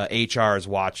 HR is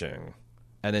watching,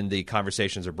 and then the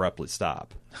conversations abruptly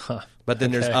stop. Huh. But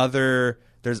then Okay.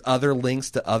 there's other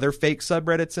links to other fake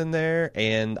subreddits in there,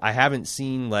 and I haven't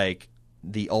seen like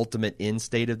the ultimate end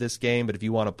state of this game, but if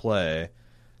you want to play,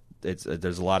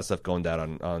 there's a lot of stuff going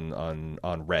down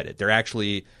on Reddit. They're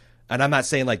actually. And I'm not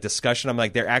saying like discussion. I'm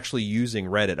like they're actually using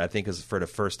Reddit. I think is for the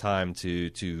first time to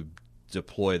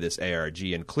deploy this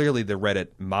ARG, and clearly the Reddit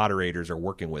moderators are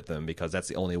working with them because that's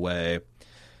the only way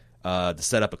to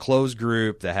set up a closed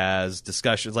group that has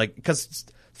discussions. Like because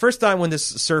first time when this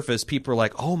surfaced, people were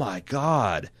like, "Oh my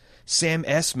god, Sam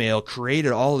Esmail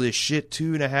created all of this shit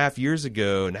 2.5 years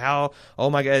ago," and how? Oh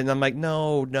my god! And I'm like,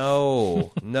 no,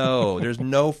 there's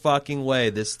no fucking way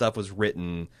this stuff was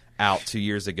written out 2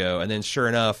 years ago. And then sure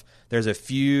enough, there's a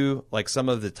few, like some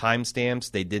of the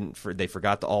timestamps they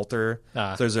forgot to alter.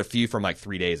 So there's a few from like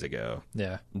 3 days ago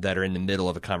that are in the middle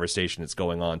of a conversation that's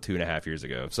going on 2.5 years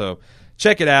ago. So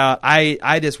check it out.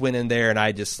 I just went in there and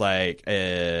I just like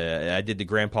I did the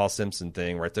Grandpa Simpson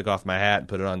thing where I took off my hat and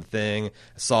put it on the thing,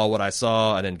 saw what I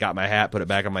saw, and then got my hat, put it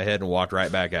back on my head, and walked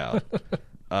right back out.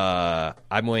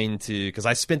 I'm going to, because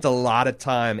I spent a lot of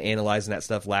time analyzing that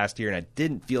stuff last year, and I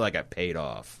didn't feel like I paid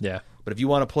off. Yeah. But if you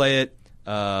want to play it,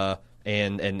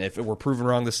 and if we're proven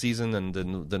wrong this season,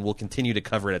 then we'll continue to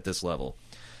cover it at this level.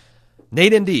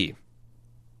 Nate MD.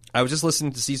 I was just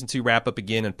listening to Season 2 wrap up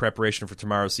again in preparation for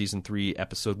tomorrow's Season 3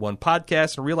 Episode 1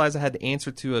 podcast and realized I had the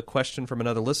answer to a question from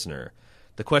another listener.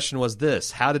 The question was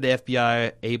this: how did the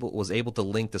FBI was able to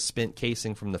link the spent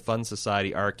casing from the Fun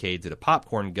Society arcade to the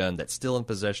popcorn gun that's still in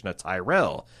possession of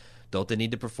Tyrell? Don't they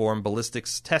need to perform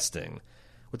ballistics testing?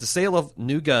 With the sale of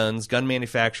new guns, gun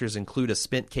manufacturers include a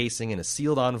spent casing in a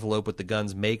sealed envelope with the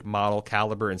gun's make, model,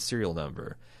 caliber, and serial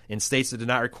number. In states that do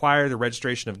not require the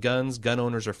registration of guns, gun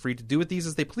owners are free to do with these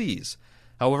as they please.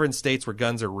 However, in states where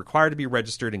guns are required to be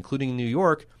registered, including New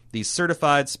York, these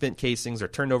certified spent casings are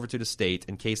turned over to the state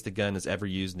in case the gun is ever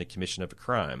used in the commission of a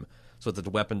crime, so that the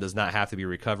weapon does not have to be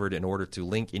recovered in order to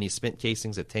link any spent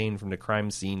casings obtained from the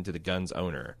crime scene to the gun's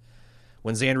owner.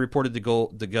 When Xander reported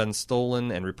the gun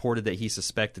stolen and reported that he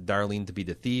suspected Darlene to be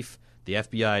the thief, the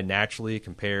FBI naturally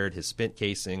compared his spent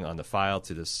casing on the file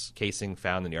to this casing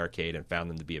found in the arcade and found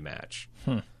them to be a match.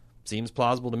 Seems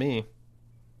plausible to me.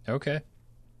 Okay.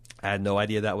 I had no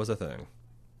idea that was a thing.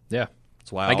 Yeah.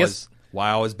 That's why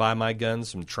I always buy my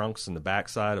guns from trunks in the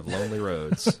backside of lonely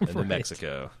roads in New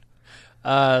Mexico.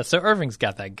 So Irving's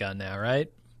got that gun now,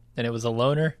 right? And it was a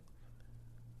loaner?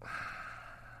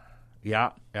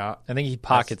 Yeah. I think he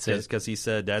pockets it. Because he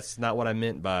said that's not what I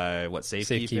meant by, safekeeping?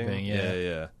 Safekeeping, yeah.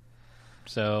 Yeah.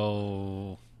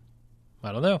 So,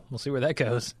 I don't know. We'll see where that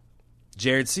goes.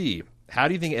 Jared C., how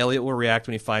do you think Elliot will react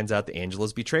when he finds out that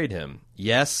Angela's betrayed him?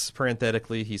 Yes,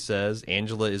 parenthetically, he says,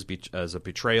 Angela is a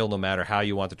betrayal no matter how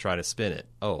you want to try to spin it.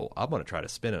 Oh, I'm going to try to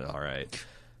spin it, all right.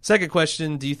 Second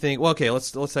question, do you think... Well, okay,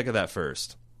 let's take that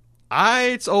first.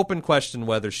 It's open question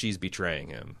whether she's betraying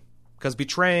him. Because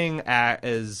betraying I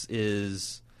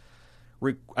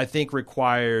think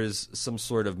requires some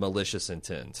sort of malicious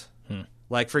intent.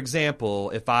 Like, for example,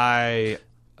 if I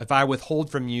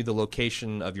withhold from you the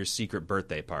location of your secret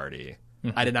birthday party,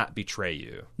 I did not betray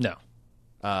you. No.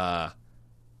 Now,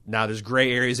 there's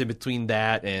gray areas in between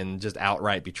that and just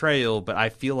outright betrayal, but I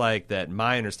feel like that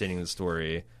my understanding of the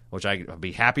story, which I'd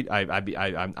be happy,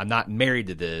 I'm not married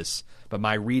to this, but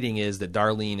my reading is that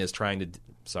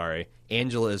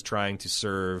Angela is trying to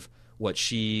serve what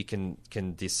she can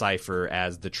decipher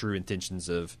as the true intentions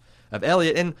of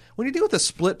Elliot. And when you deal with a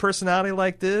split personality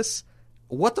like this,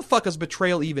 what the fuck does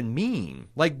betrayal even mean?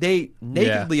 Like, they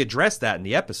nakedly address that in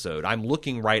the episode. I'm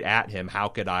looking right at him. How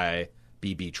could I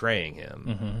be betraying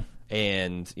him?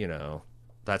 And,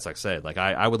 that's like I said. Like,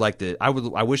 I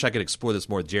wish I could explore this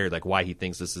more with Jared, like why he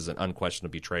thinks this is an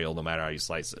unquestionable betrayal no matter how you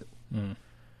slice it.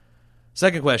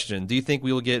 Second question, do you think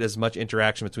we will get as much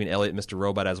interaction between Elliot and Mr.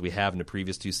 Robot as we have in the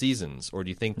previous 2 seasons? Or do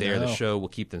you think the show will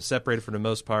keep them separated for the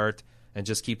most part and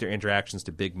just keep their interactions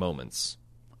to big moments?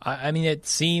 I mean, it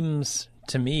seems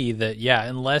to me that,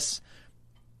 unless...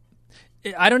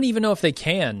 I don't even know if they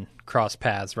can cross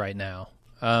paths right now.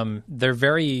 They're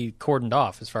very cordoned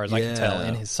off, as far as I can tell,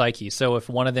 in his psyche. So if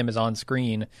one of them is on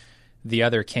screen, the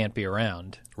other can't be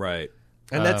around. Right.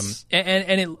 And that's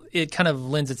and it kind of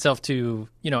lends itself to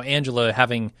Angela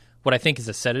having what I think is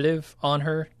a sedative on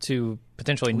her to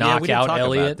potentially knock out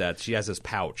Elliot. About that. She has this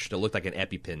pouch that looked like an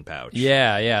EpiPen pouch.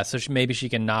 Yeah. So maybe she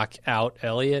can knock out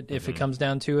Elliot if it comes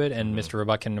down to it, and Mr.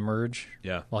 Robot can emerge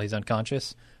while he's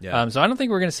unconscious. Yeah. So I don't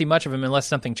think we're going to see much of him unless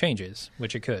something changes,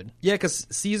 which it could. Yeah, because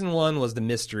Season 1 was the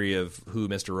mystery of who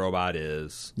Mr. Robot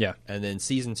is. Yeah. And then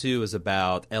Season 2 is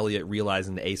about Elliot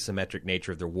realizing the asymmetric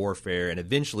nature of their warfare, and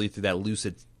eventually through that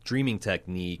lucid dreaming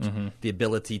technique, the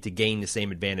ability to gain the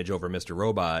same advantage over Mr.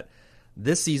 Robot.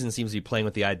 This season seems to be playing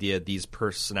with the idea of these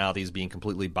personalities being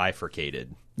completely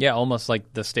bifurcated. Yeah, almost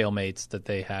like the stalemates that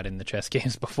they had in the chess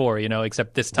games before,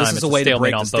 except this time it's a way stalemate to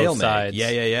break on the both stalemate. sides.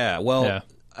 Yeah. Well,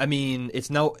 I mean, it's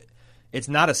not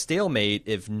a stalemate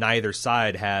if neither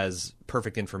side has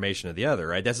perfect information of the other,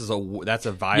 right? That's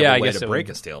a viable way to break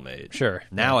a stalemate. Sure.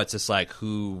 Now it's just like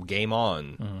game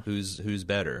on, who's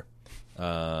better.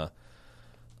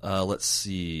 Let's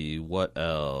see what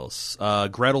else.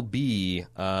 Gretel B.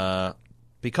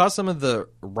 Because some of the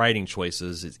writing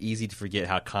choices, it's easy to forget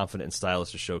how confident and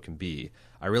stylish the show can be.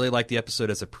 I really like the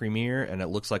episode as a premiere, and it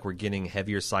looks like we're getting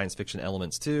heavier science fiction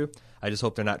elements too. I just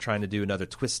hope they're not trying to do another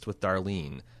twist with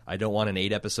Darlene. I don't want an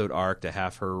 8-episode arc to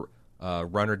have her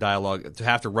run her dialogue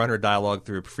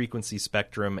through a frequency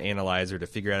spectrum analyzer to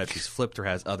figure out if she's flipped or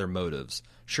has other motives.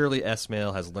 Surely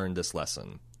Esmail has learned this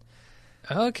lesson.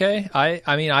 Okay.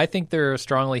 I mean, I think they're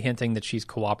strongly hinting that she's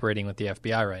cooperating with the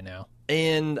FBI right now.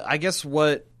 And I guess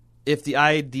what would be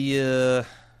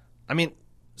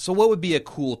a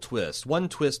cool twist? One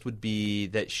twist would be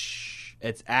that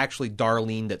it's actually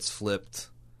Darlene that's flipped.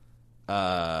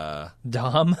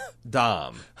 Dom?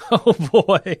 Dom. Oh,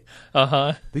 boy.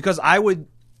 Uh-huh. Because I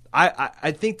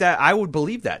think that I would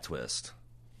believe that twist.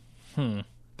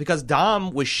 because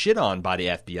Dom was shit on by the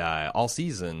FBI all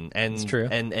season, and It's true.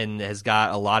 and has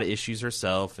got a lot of issues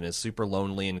herself, and is super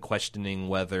lonely and questioning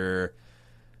whether,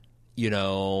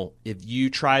 if you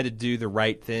try to do the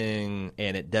right thing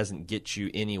and it doesn't get you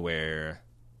anywhere.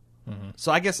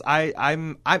 So I guess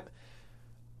I'm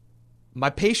my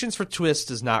patience for twists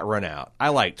does not run out. I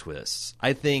like twists.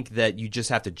 I think that you just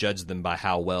have to judge them by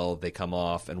how well they come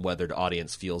off and whether the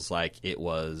audience feels like it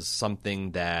was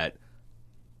something that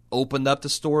opened up the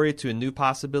story to a new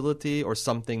possibility or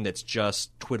something that's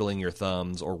just twiddling your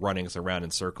thumbs or running us around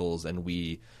in circles and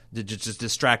we just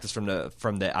distract us from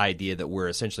the idea that we're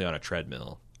essentially on a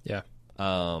treadmill. Yeah.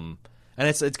 And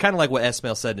it's kind of like what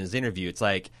Esmail said in his interview. It's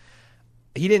like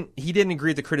he didn't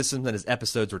agree with the criticism that his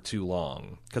episodes were too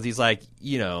long because he's like,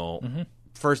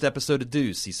 first episode of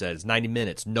Deuce, he said, is 90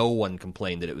 minutes. No one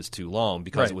complained that it was too long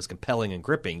because Right. it was compelling and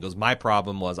gripping. He goes, my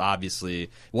problem was obviously it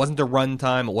wasn't the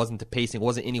runtime, it wasn't the pacing, it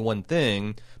wasn't any one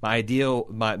thing.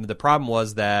 The problem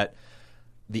was that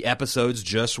the episodes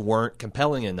just weren't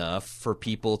compelling enough for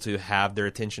people to have their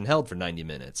attention held for 90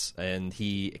 minutes. And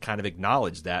he kind of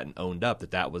acknowledged that and owned up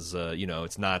that was,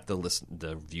 it's not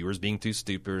the viewers being too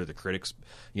stupid or the critics,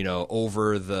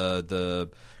 over the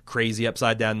crazy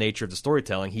upside down nature of the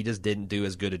storytelling. He just didn't do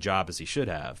as good a job as he should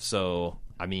have. So,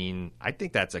 I mean, I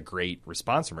think that's a great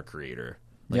response from a creator.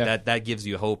 That gives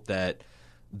you hope that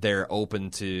they're open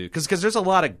to, because there's a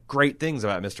lot of great things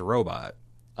about Mr. Robot.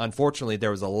 Unfortunately,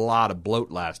 there was a lot of bloat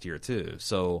last year, too.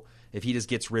 So if he just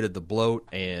gets rid of the bloat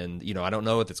and, I don't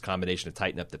know if it's a combination of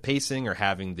tightening up the pacing or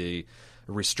having the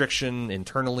restriction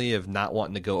internally of not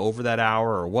wanting to go over that hour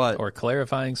or what. Or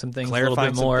clarifying some things a little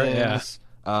bit more. Yeah.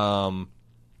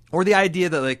 Or the idea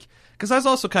that, because I was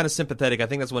also kind of sympathetic. I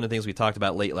think that's one of the things we talked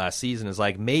about late last season is,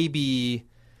 maybe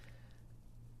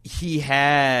he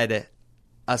had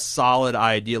a solid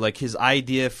idea, his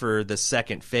idea for the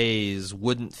second phase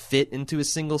wouldn't fit into a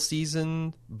single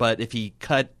season, but if he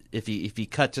cut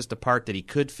just a part that he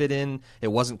could fit in, it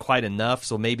wasn't quite enough.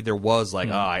 So maybe there was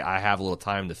I have a little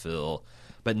time to fill.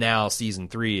 But now season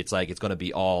 3, it's it's going to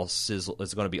be all sizzle.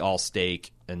 It's going to be all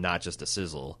steak and not just a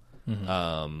sizzle.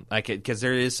 Because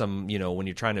there is some, when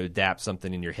you're trying to adapt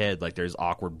something in your head, there's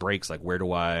awkward breaks. Where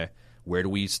do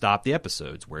we stop the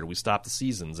episodes? Where do we stop the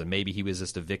seasons? And maybe he was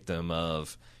just a victim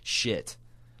of shit,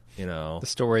 The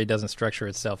story doesn't structure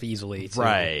itself easily to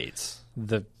right.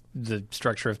 the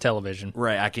structure of television.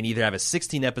 Right. I can either have a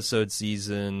 16-episode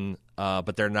season,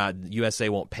 but they're not, USA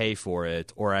won't pay for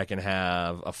it, or I can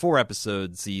have a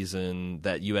 4-episode season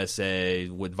that USA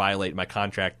would violate my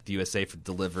contract with USA for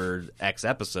delivered X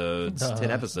episodes, 10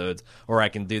 episodes, or I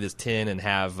can do this 10 and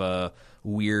have a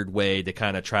weird way to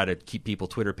kind of try to keep people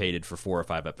Twitter-pated for 4 or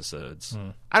 5 episodes.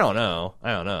 I don't know.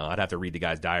 I'd have to read the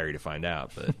guy's diary to find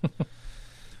out, but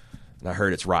and I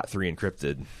heard it's Rot 3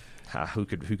 encrypted. Who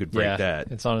could break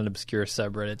that? It's on an obscure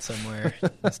subreddit somewhere.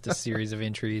 It's just a series of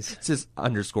entries. It's just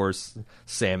underscores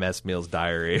Sam Esmail's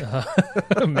diary.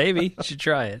 Maybe you should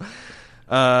try it.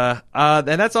 And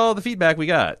that's all the feedback we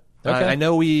got. Okay. I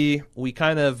know we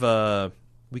kind of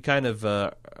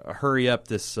hurry up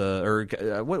this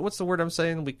what's the word I'm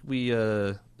saying?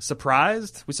 We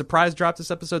surprise dropped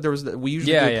this episode. We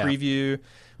usually do a preview.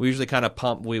 We usually kind of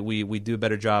pump. We do a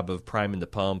better job of priming the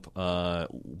pump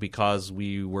because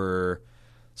we were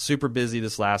super busy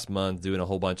this last month doing a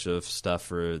whole bunch of stuff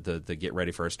for the Get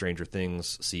Ready for Our Stranger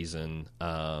Things season.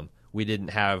 We didn't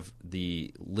have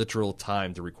the literal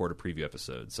time to record a preview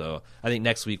episode. So I think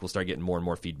next week we'll start getting more and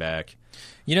more feedback.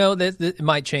 It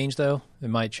might change, though.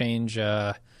 It might change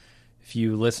if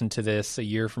you listen to this a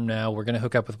year from now. We're going to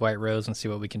hook up with White Rose and see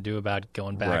what we can do about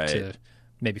going back to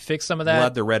maybe fix some of that. We'll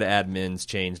have the Reddit admins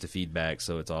change the feedback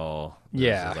so it's all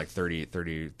it's like 30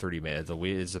 minutes.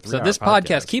 It's a 3-hour so this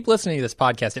podcast, keep listening to this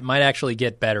podcast. It might actually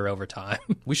get better over time.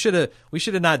 We should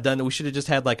have not done it. We should have just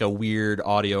had a weird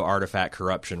audio artifact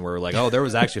corruption where we're there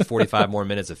was actually 45 more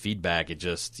minutes of feedback. It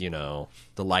just, the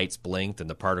lights blinked and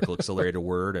the particle accelerator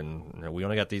word, and we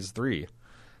only got these 3.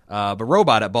 But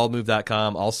Robot at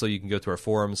baldmove.com. Also, you can go to our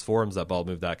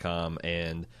forums.baldmove.com,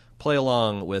 and play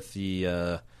along with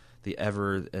the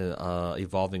ever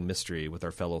evolving mystery with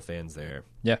our fellow fans there.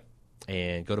 Yeah.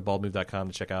 And go to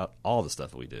baldmove.com to check out all the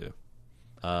stuff that we do.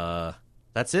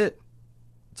 That's it.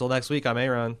 Until next week, I'm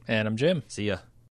Aaron. And I'm Jim. See ya.